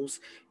 photos.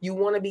 You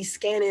want to be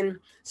scanning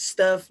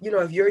stuff.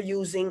 If you're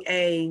using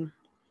a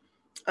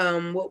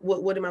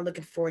what am I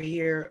looking for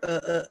here?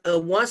 A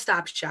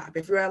one-stop shop.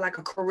 If you're at like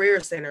a career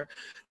center,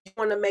 you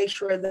want to make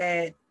sure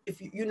that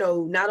if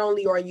not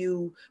only are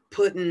you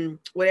putting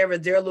whatever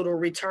their little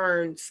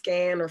return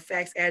scan or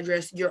fax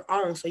address your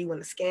own, so you want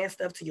to scan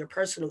stuff to your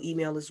personal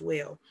email as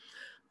well.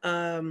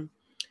 The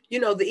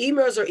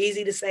emails are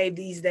easy to save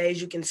these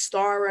days. You can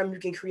star them. You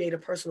can create a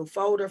personal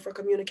folder for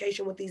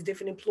communication with these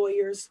different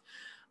employers.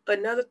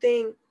 Another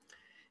thing,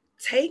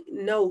 take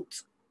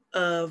note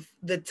of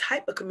the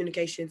type of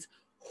communications.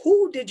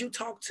 Who did you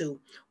talk to?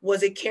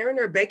 Was it Karen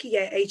or Becky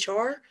at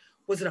HR?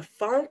 Was it a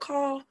phone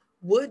call?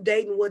 What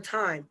date and what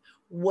time?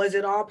 Was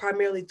it all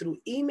primarily through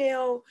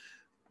email?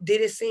 Did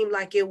it seem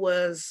like it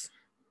was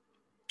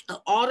an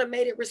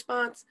automated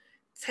response?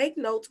 Take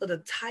notes of the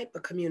type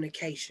of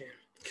communication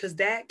because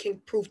that can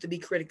prove to be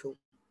critical.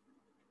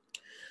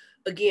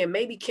 Again,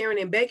 maybe Karen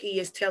and Becky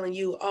is telling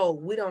you, "Oh,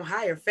 we don't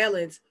hire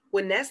felons,"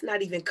 when that's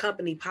not even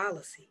company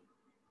policy.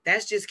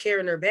 That's just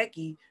Karen or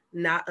Becky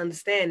not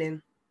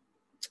understanding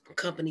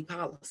company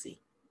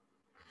policy.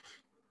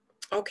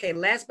 Okay,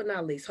 last but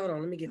not least, hold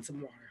on, let me get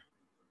some water.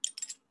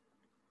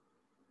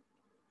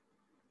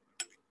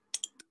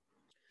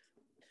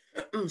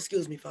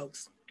 Excuse me,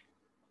 folks.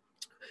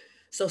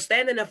 So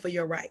standing up for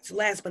your rights,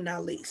 last but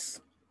not least.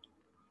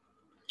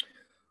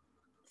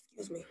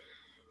 Excuse me.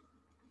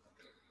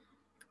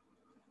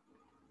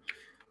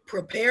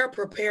 Prepare.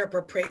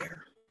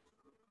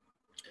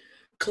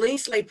 Clean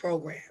slate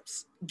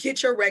programs.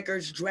 Get your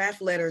records,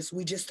 draft letters.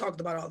 We just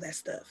talked about all that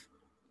stuff.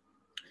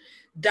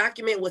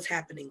 Document what's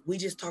happening. We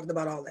just talked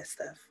about all that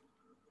stuff.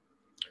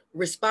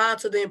 Respond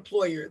to the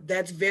employer.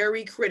 That's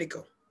very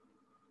critical.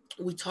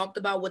 We talked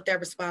about what that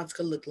response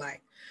could look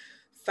like.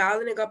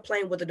 Filing a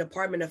complaint with the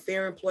Department of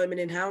Fair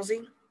Employment and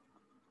Housing.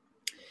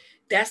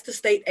 That's the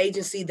state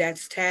agency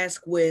that's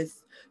tasked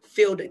with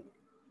fielding,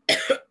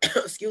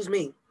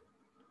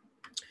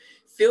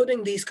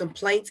 fielding these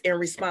complaints and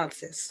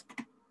responses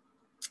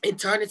and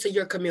turn it to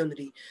your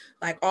community.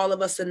 Like All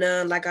of Us or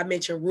None, like I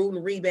mentioned, Root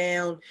and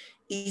Rebound,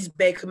 East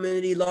Bay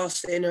Community Law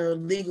Center,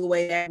 Legal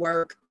Aid at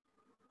Work.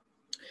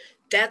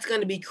 That's going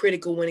to be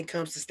critical when it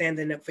comes to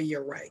standing up for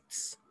your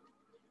rights.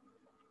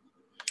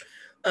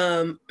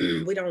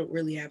 We don't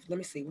really have, let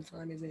me see, what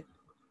time is it?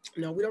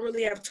 No, we don't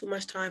really have too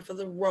much time for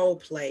the role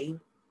play.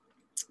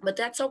 but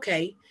that's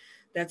okay.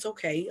 That's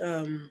okay.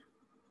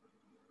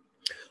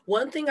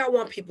 One thing I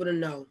want people to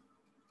know,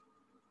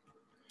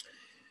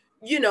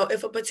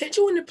 if a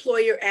potential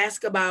employer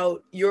asks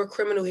about your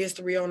criminal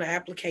history on the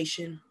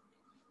application,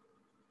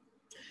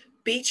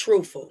 be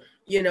truthful.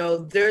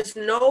 There's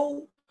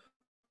no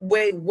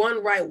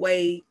one right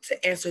way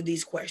to answer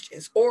these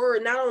questions, or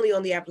not only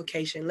on the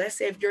application. Let's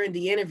say if you're in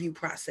the interview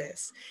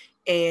process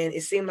and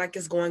it seemed like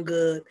it's going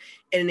good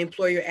and an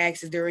employer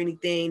asks, is there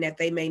anything that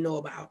they may know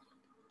about?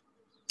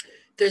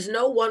 There's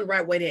no one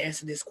right way to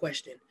answer this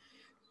question.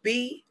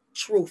 Be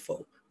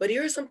truthful. But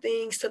here are some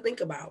things to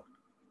think about.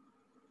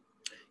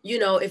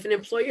 If an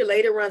employer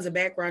later runs a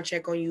background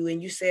check on you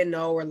and you said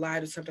no or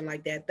lied or something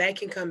like that, that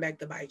can come back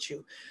to bite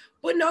you.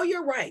 But know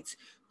your rights.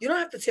 You don't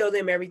have to tell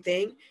them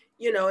everything,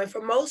 and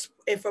for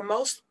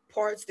most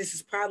parts, this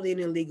is probably an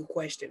illegal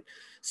question.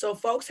 So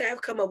folks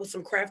have come up with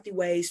some crafty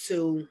ways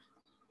to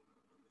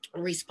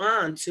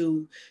respond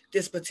to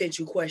this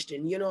potential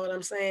question. You know what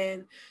I'm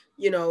saying?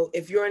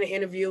 If you're in an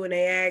interview and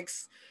they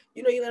ask,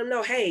 you let them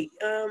know, hey,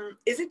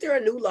 isn't there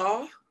a new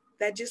law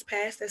that just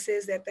passed that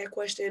says that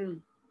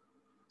question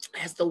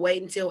has to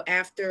wait until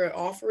after an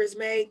offer is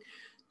made?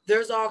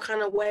 There's all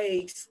kind of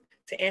ways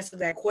to answer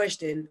that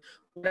question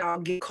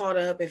without get caught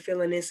up and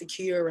feeling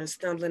insecure and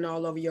stumbling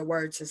all over your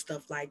words and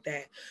stuff like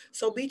that.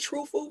 So be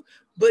truthful,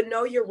 but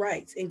know your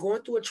rights. And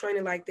going through a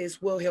training like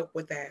this will help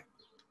with that.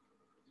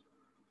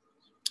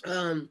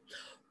 Um,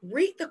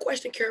 Read the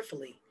question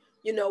carefully.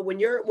 When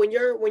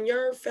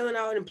you're filling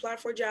out and applying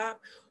for a job,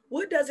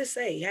 what does it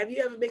say? Have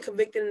you ever been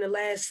convicted in the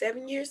last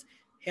 7 years?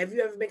 Have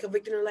you ever been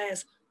convicted in the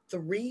last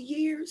 3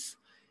 years?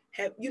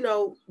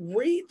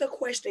 Read the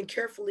question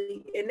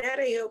carefully, and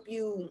that'll help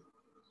you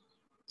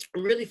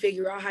really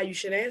figure out how you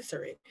should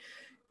answer it.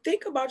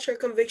 Think about your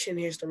conviction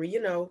history.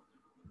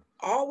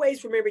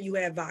 Always remember you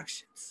have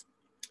options.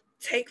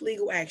 Take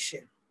legal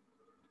action.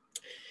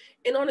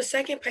 And on the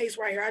second page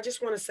right here, I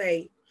just want to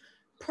say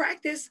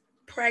practice,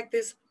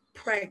 practice,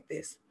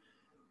 practice.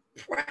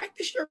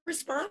 Practice your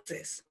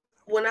responses.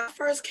 When I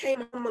first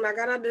came home, when I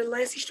got out of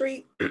Delancey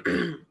Street,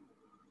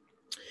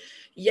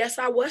 yes,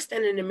 I was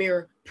standing in the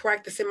mirror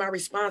practicing my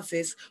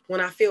responses when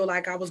I feel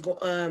like I was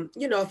going,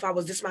 if I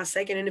was this my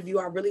second interview,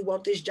 I really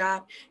want this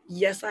job.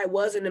 Yes, I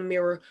was in the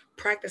mirror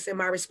practicing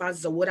my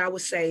responses of what I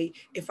would say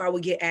if I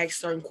would get asked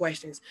certain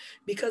questions,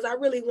 because I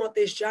really want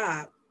this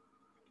job.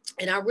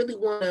 And I really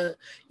want to,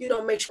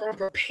 make sure I'm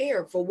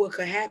prepared for what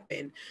could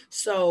happen.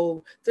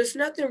 So there's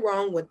nothing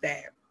wrong with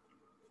that.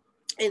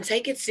 And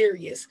take it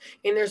serious.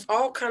 And there's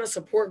all kind of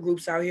support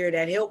groups out here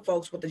that help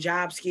folks with the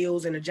job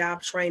skills and the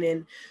job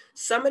training.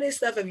 Some of this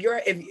stuff,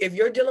 if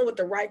you're dealing with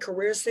the right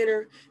career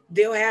center,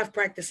 they'll have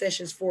practice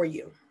sessions for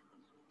you.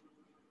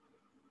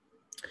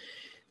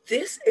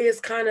 This is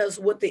kind of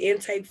what the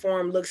intake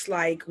form looks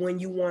like when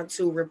you want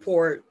to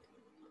report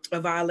a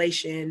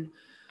violation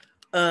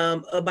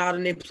about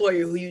an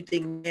employer who you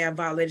think may have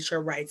violated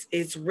your rights.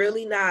 It's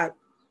really not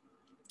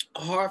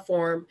a hard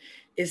form.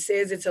 It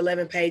says it's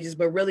 11 pages,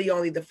 but really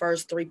only the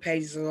first 3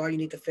 pages are all you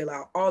need to fill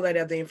out. All that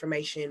other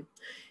information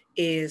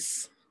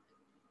is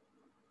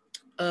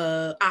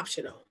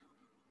optional.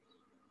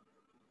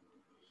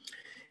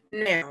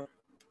 Now,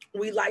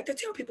 we like to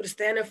tell people to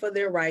stand up for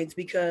their rights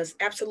because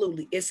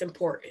absolutely it's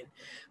important.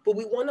 But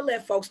we want to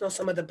let folks know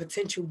some of the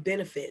potential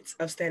benefits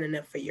of standing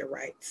up for your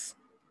rights.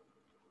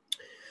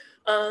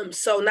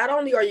 So not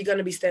only are you going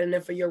to be standing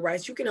up for your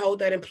rights, you can hold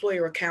that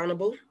employer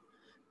accountable.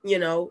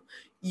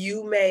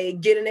 You may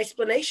get an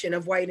explanation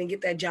of why you didn't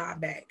get that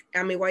job back.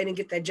 Why you didn't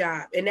get that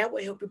job. And that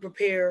will help you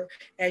prepare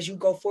as you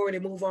go forward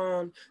and move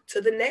on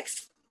to the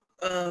next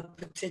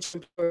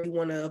potential employer you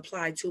want to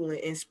apply to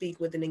and speak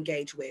with and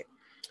engage with.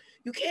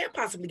 You can't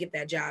possibly get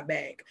that job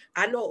back.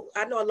 I know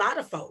a lot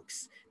of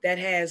folks that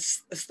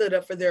has stood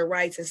up for their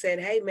rights and said,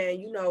 hey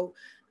man,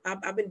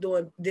 I've been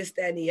doing this,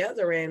 that, and the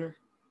other, and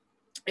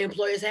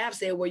employers have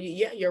said, well,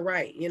 yeah, you're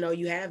right.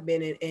 You have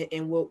been,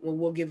 and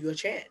we'll give you a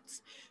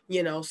chance.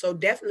 So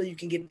definitely you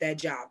can get that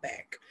job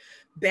back.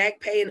 Back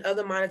pay and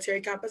other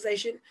monetary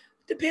compensation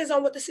depends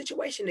on what the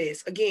situation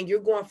is. Again, you're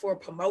going for a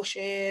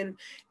promotion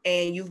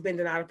and you've been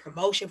denied a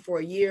promotion for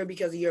a year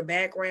because of your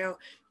background.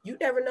 You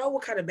never know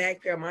what kind of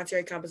back pay or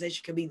monetary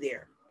compensation can be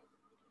there.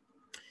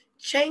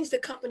 Change the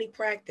company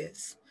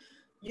practice.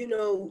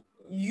 You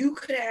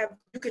could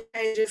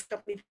change this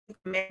company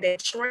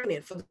mandate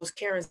training for those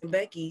Karens and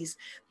Beckys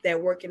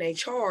that work in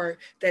HR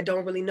that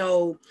don't really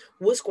know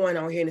what's going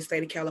on here in the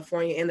state of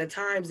California, and the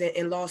times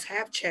and laws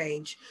have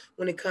changed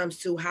when it comes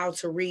to how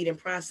to read and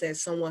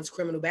process someone's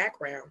criminal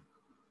background.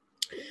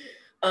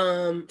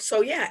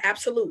 So yeah,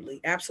 absolutely.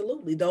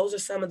 Those are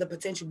some of the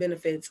potential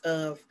benefits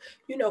of,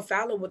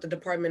 filing with the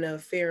Department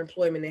of Fair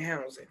Employment and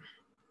Housing.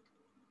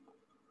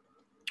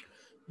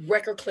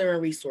 Record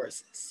clearing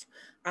resources.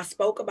 I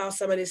spoke about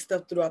some of this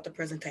stuff throughout the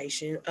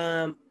presentation.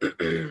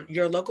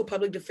 Your local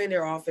public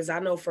defender office. I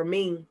know for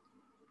me,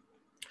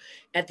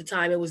 at the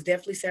time, it was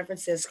definitely San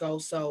Francisco.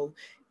 So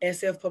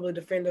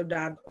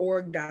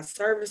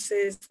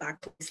sfpublicdefender.org.services.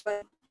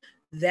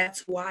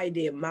 That's why I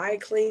did my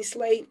clean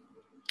slate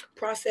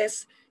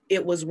process.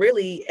 it was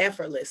really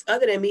effortless.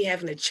 Other than me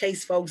having to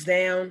chase folks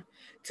down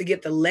to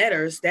get the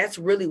letters, that's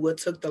really what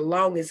took the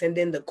longest. And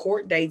then the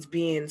court dates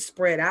being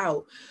spread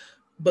out.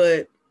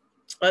 But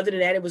other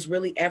than that, it was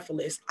really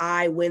effortless.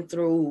 I went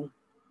through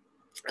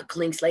a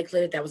clean slate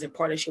clinic that was in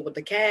partnership with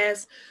the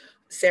CAS.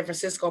 San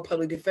Francisco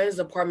Public Defender's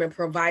Department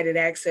provided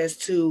access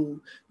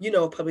to,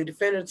 public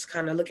defenders to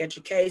kind of look at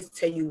your case,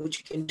 tell you what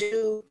you can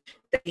do.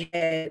 They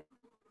had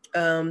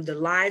the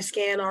live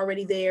scan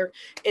already there,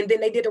 and then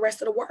they did the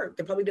rest of the work.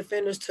 The public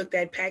defenders took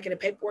that packet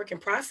of paperwork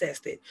and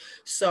processed it.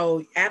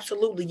 So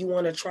absolutely, you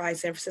want to try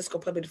San Francisco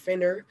Public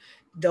Defender.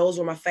 Those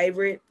were my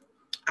favorite.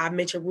 I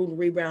mentioned Root and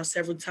Rebound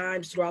several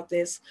times throughout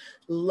this.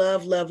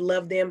 Love, love,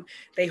 love them.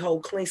 They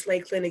hold clean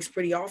slate clinics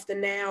pretty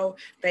often now.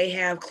 They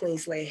have clean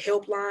slate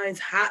helplines,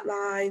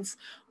 hotlines,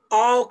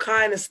 all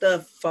kind of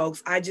stuff,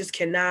 folks. I just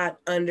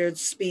cannot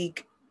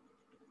underspeak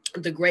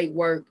the great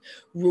work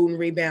Root and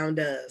Rebound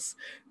does.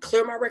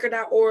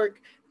 ClearMyRecord.org,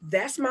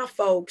 that's my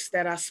folks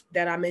that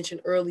I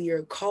mentioned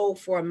earlier, Code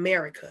for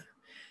America.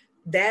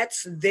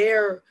 That's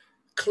their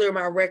Clear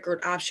My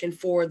Record option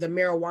for the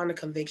marijuana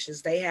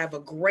convictions. They have a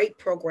great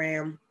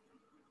program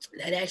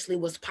that actually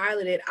was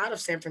piloted out of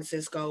San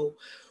Francisco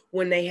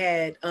when they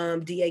had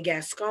DA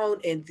Gascon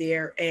in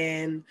there.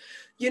 And,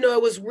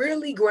 it was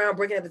really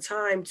groundbreaking at the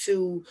time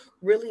to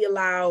really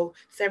allow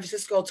San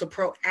Francisco to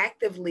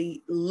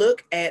proactively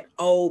look at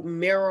old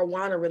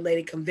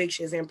marijuana-related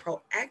convictions and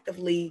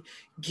proactively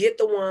get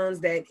the ones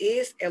that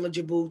is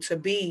eligible to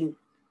be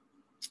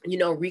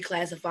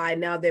reclassified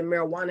now that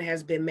marijuana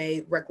has been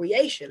made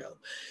recreational.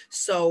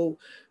 So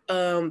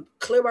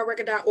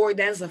clearmyrecord.org,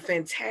 that is a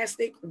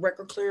fantastic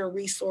record clearing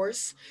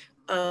resource.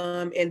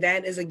 And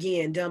that is,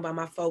 again, done by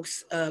my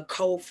folks,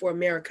 Code for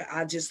America.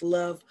 I just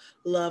love,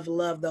 love,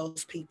 love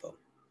those people.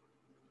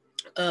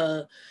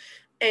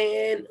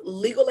 And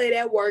Legal Aid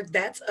at Work,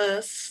 that's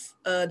us.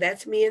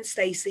 That's me and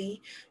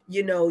Stacy.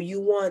 You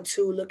want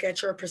to look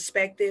at your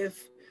perspective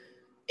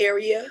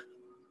area.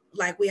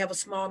 Like, we have a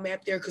small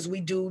map there because we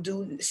do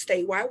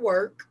statewide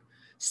work.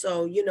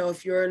 So,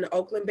 if you're in the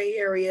Oakland Bay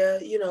area,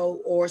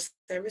 or San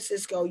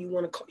Francisco, you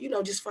want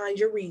to, just find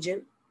your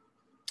region.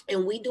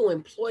 And we do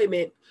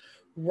employment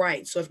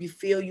rights. So if you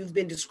feel you've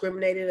been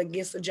discriminated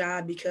against a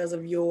job because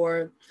of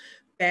your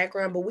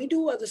background, but we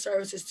do other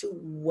services too.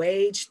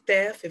 Wage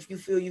theft, if you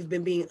feel you've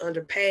been being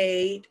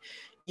underpaid,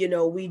 we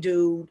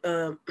do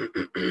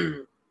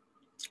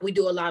we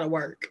do a lot of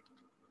work.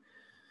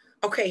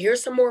 Okay,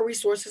 here's some more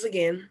resources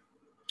again.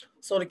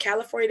 So the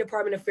California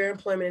Department of Fair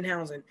Employment and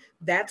Housing,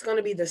 that's going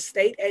to be the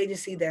state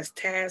agency that's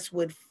tasked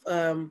with,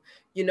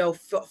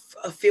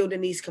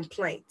 fielding these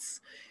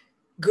complaints.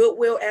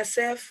 Goodwill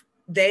SF,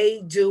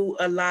 they do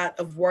a lot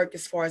of work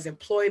as far as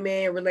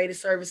employment related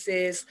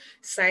services.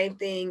 Same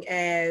thing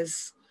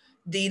as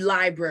the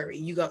library.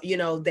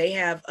 They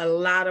have a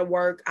lot of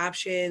work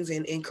options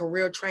and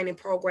career training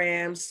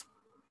programs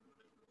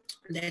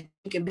that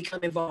you can become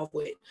involved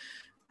with.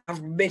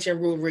 I've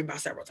mentioned Rule and Rebound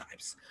several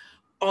times.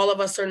 All of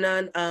Us or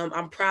None.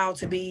 I'm proud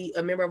to be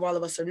a member of All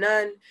of Us or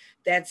None.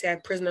 That's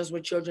at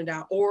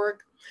prisonerswithchildren.org.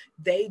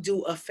 They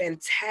do a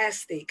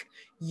fantastic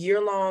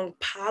year-long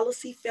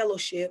policy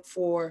fellowship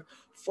for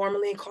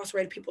formerly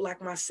incarcerated people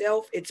like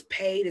myself. It's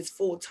paid, it's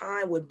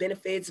full-time with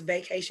benefits,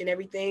 vacation,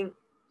 everything.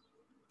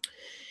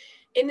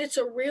 And it's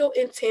a real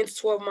intense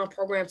 12-month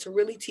program to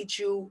really teach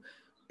you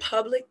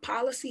public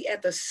policy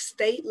at the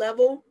state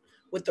level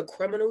with the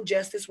criminal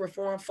justice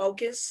reform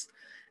focus.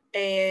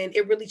 And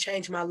it really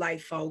changed my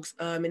life, folks.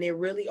 And it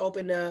really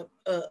opened up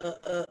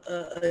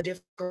a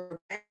different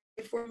path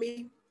for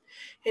me.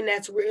 And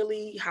that's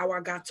really how I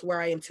got to where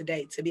I am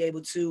today, to be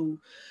able to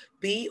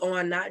be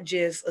on not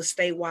just a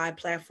statewide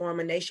platform,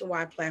 a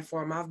nationwide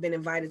platform. I've been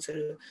invited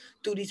to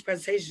do these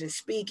presentations and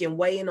speak and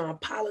weigh in on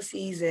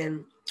policies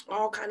and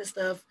all kind of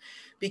stuff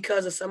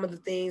because of some of the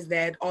things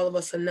that All of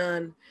Us or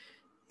None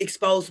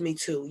exposed me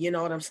to. You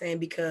know what I'm saying?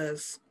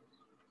 Because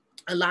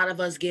a lot of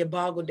us get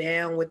boggled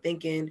down with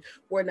thinking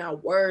we're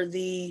not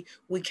worthy.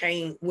 We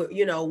can't,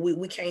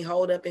 we can't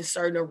hold up in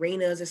certain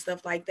arenas and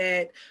stuff like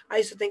that. I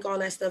used to think all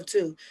that stuff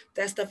too.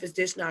 That stuff is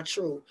just not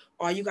true.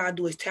 All you got to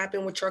do is tap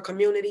in with your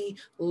community,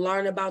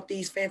 learn about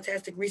these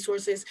fantastic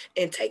resources,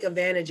 and take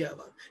advantage of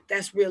them.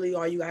 That's really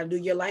all you got to do.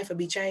 Your life will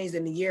be changed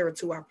in a year or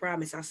two, I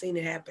promise. I've seen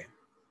it happen.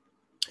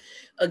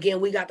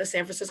 Again, we got the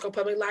San Francisco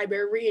Public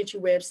Library Reentry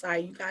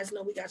website. You guys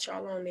know we got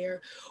y'all on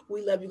there.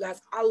 We love you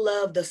guys. I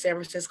love the San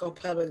Francisco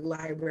Public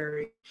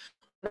Library.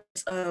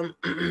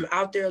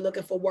 Out there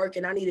looking for work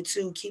and I needed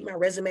to keep my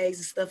resumes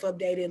and stuff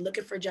updated,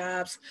 looking for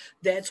jobs,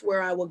 that's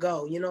where I would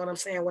go. You know what I'm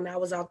saying? When I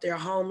was out there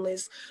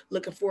homeless,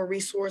 looking for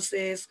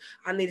resources,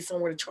 I needed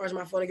somewhere to charge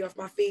my phone to get off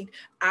my feet,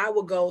 I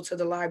would go to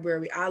the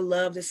library. I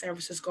love the San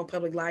Francisco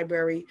Public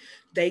Library.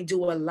 They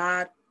do a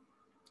lot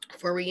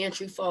for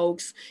reentry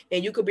folks,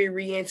 and you could be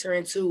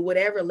reentering to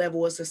whatever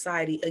level of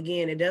society.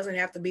 Again, it doesn't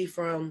have to be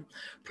from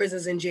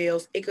prisons and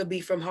jails. It could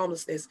be from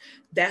homelessness.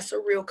 That's a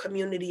real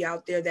community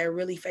out there that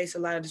really face a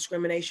lot of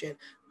discrimination.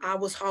 I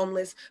was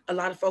homeless. A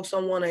lot of folks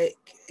don't want to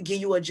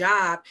give you a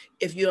job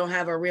if you don't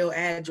have a real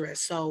address.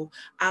 So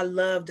I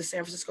love the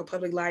San Francisco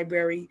Public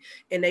Library,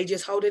 and they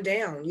just hold it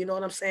down. You know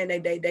what I'm saying?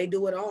 They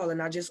do it all,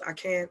 and I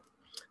can't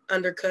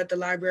undercut the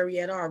library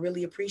at all. I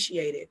really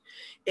appreciate it.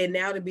 And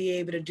now to be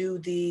able to do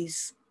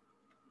these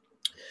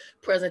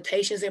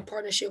presentations in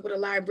partnership with a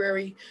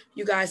library,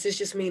 you guys, this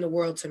just mean the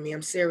world to me.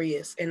 I'm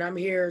serious, and I'm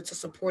here to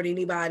support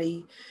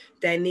anybody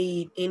that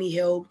need any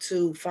help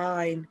to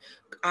find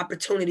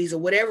opportunities or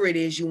whatever it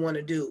is you want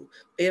to do.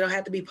 It don't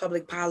have to be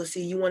public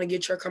policy. You want to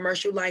get your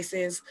commercial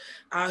license,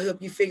 I'll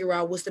help you figure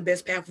out what's the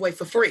best pathway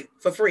for free.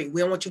 For free.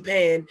 We don't want you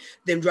paying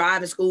them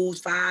driving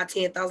schools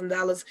 $5,000,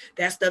 $10,000.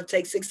 That stuff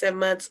takes 6, 7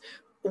 months.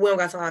 We don't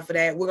got time for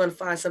that. We're going to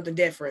find something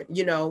different.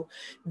 You know,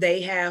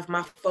 they have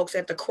my folks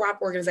at the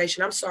crop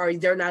organization. I'm sorry,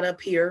 they're not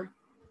up here,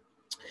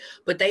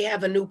 but they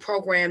have a new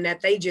program that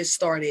they just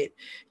started.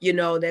 You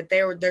know, that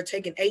they're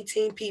taking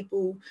 18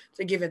 people,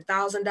 they're giving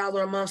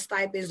 $1,000 a month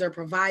stipends, they're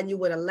providing you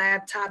with a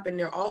laptop, and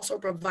they're also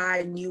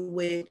providing you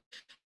with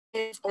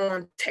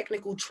on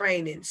technical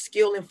training,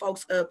 skilling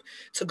folks up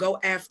to go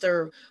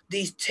after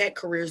these tech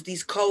careers,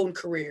 these coding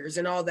careers,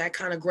 and all that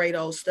kind of great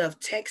old stuff,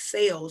 tech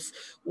sales,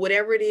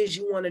 whatever it is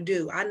you want to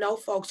do. I know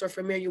folks are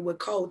familiar with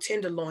code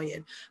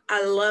tenderloin.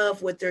 I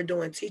love what they're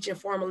doing, teaching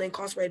formerly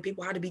incarcerated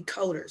people how to be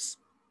coders.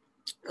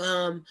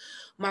 Um,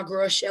 my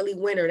girl Shelly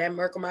Winter, that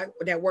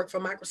worked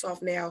for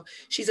Microsoft now,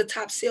 she's a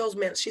top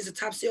salesman. She's a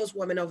top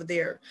saleswoman over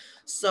there.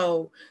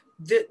 So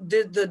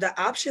the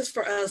options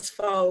for us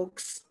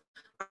folks,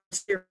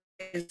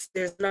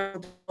 there's no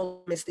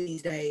limits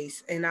these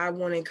days, and I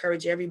want to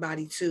encourage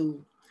everybody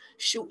to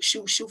shoot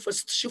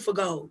for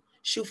gold,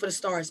 shoot for the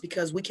stars,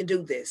 because we can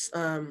do this.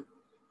 And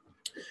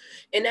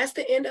that's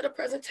the end of the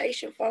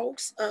presentation,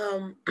 folks.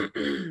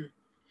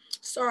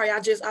 Sorry,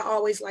 I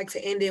always like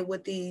to end it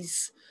with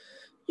these,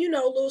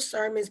 little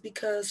sermons,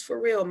 because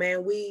for real,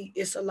 man,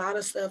 it's a lot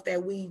of stuff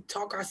that we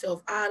talk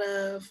ourselves out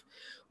of.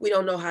 We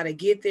don't know how to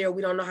get there.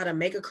 We don't know how to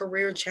make a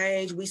career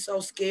change. We so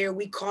scared.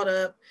 We caught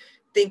up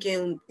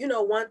thinking,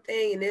 one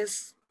thing, and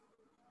it's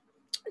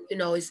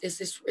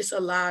a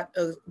lot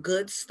of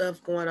good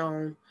stuff going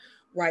on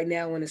right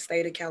now in the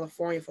state of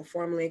California for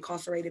formerly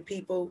incarcerated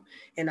people.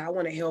 And I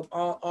want to help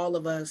all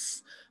of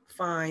us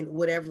find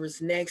whatever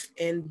is next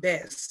and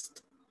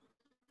best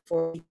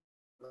for.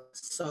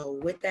 So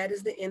with that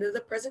is the end of the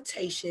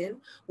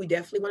presentation. We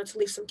definitely wanted to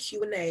leave some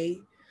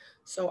Q&A.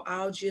 So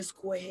I'll just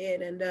go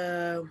ahead and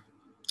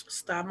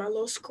stop my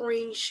little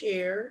screen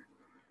share.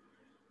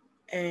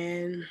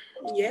 And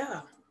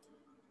yeah,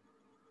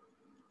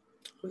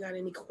 we got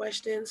any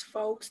questions,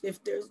 folks?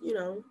 If there's,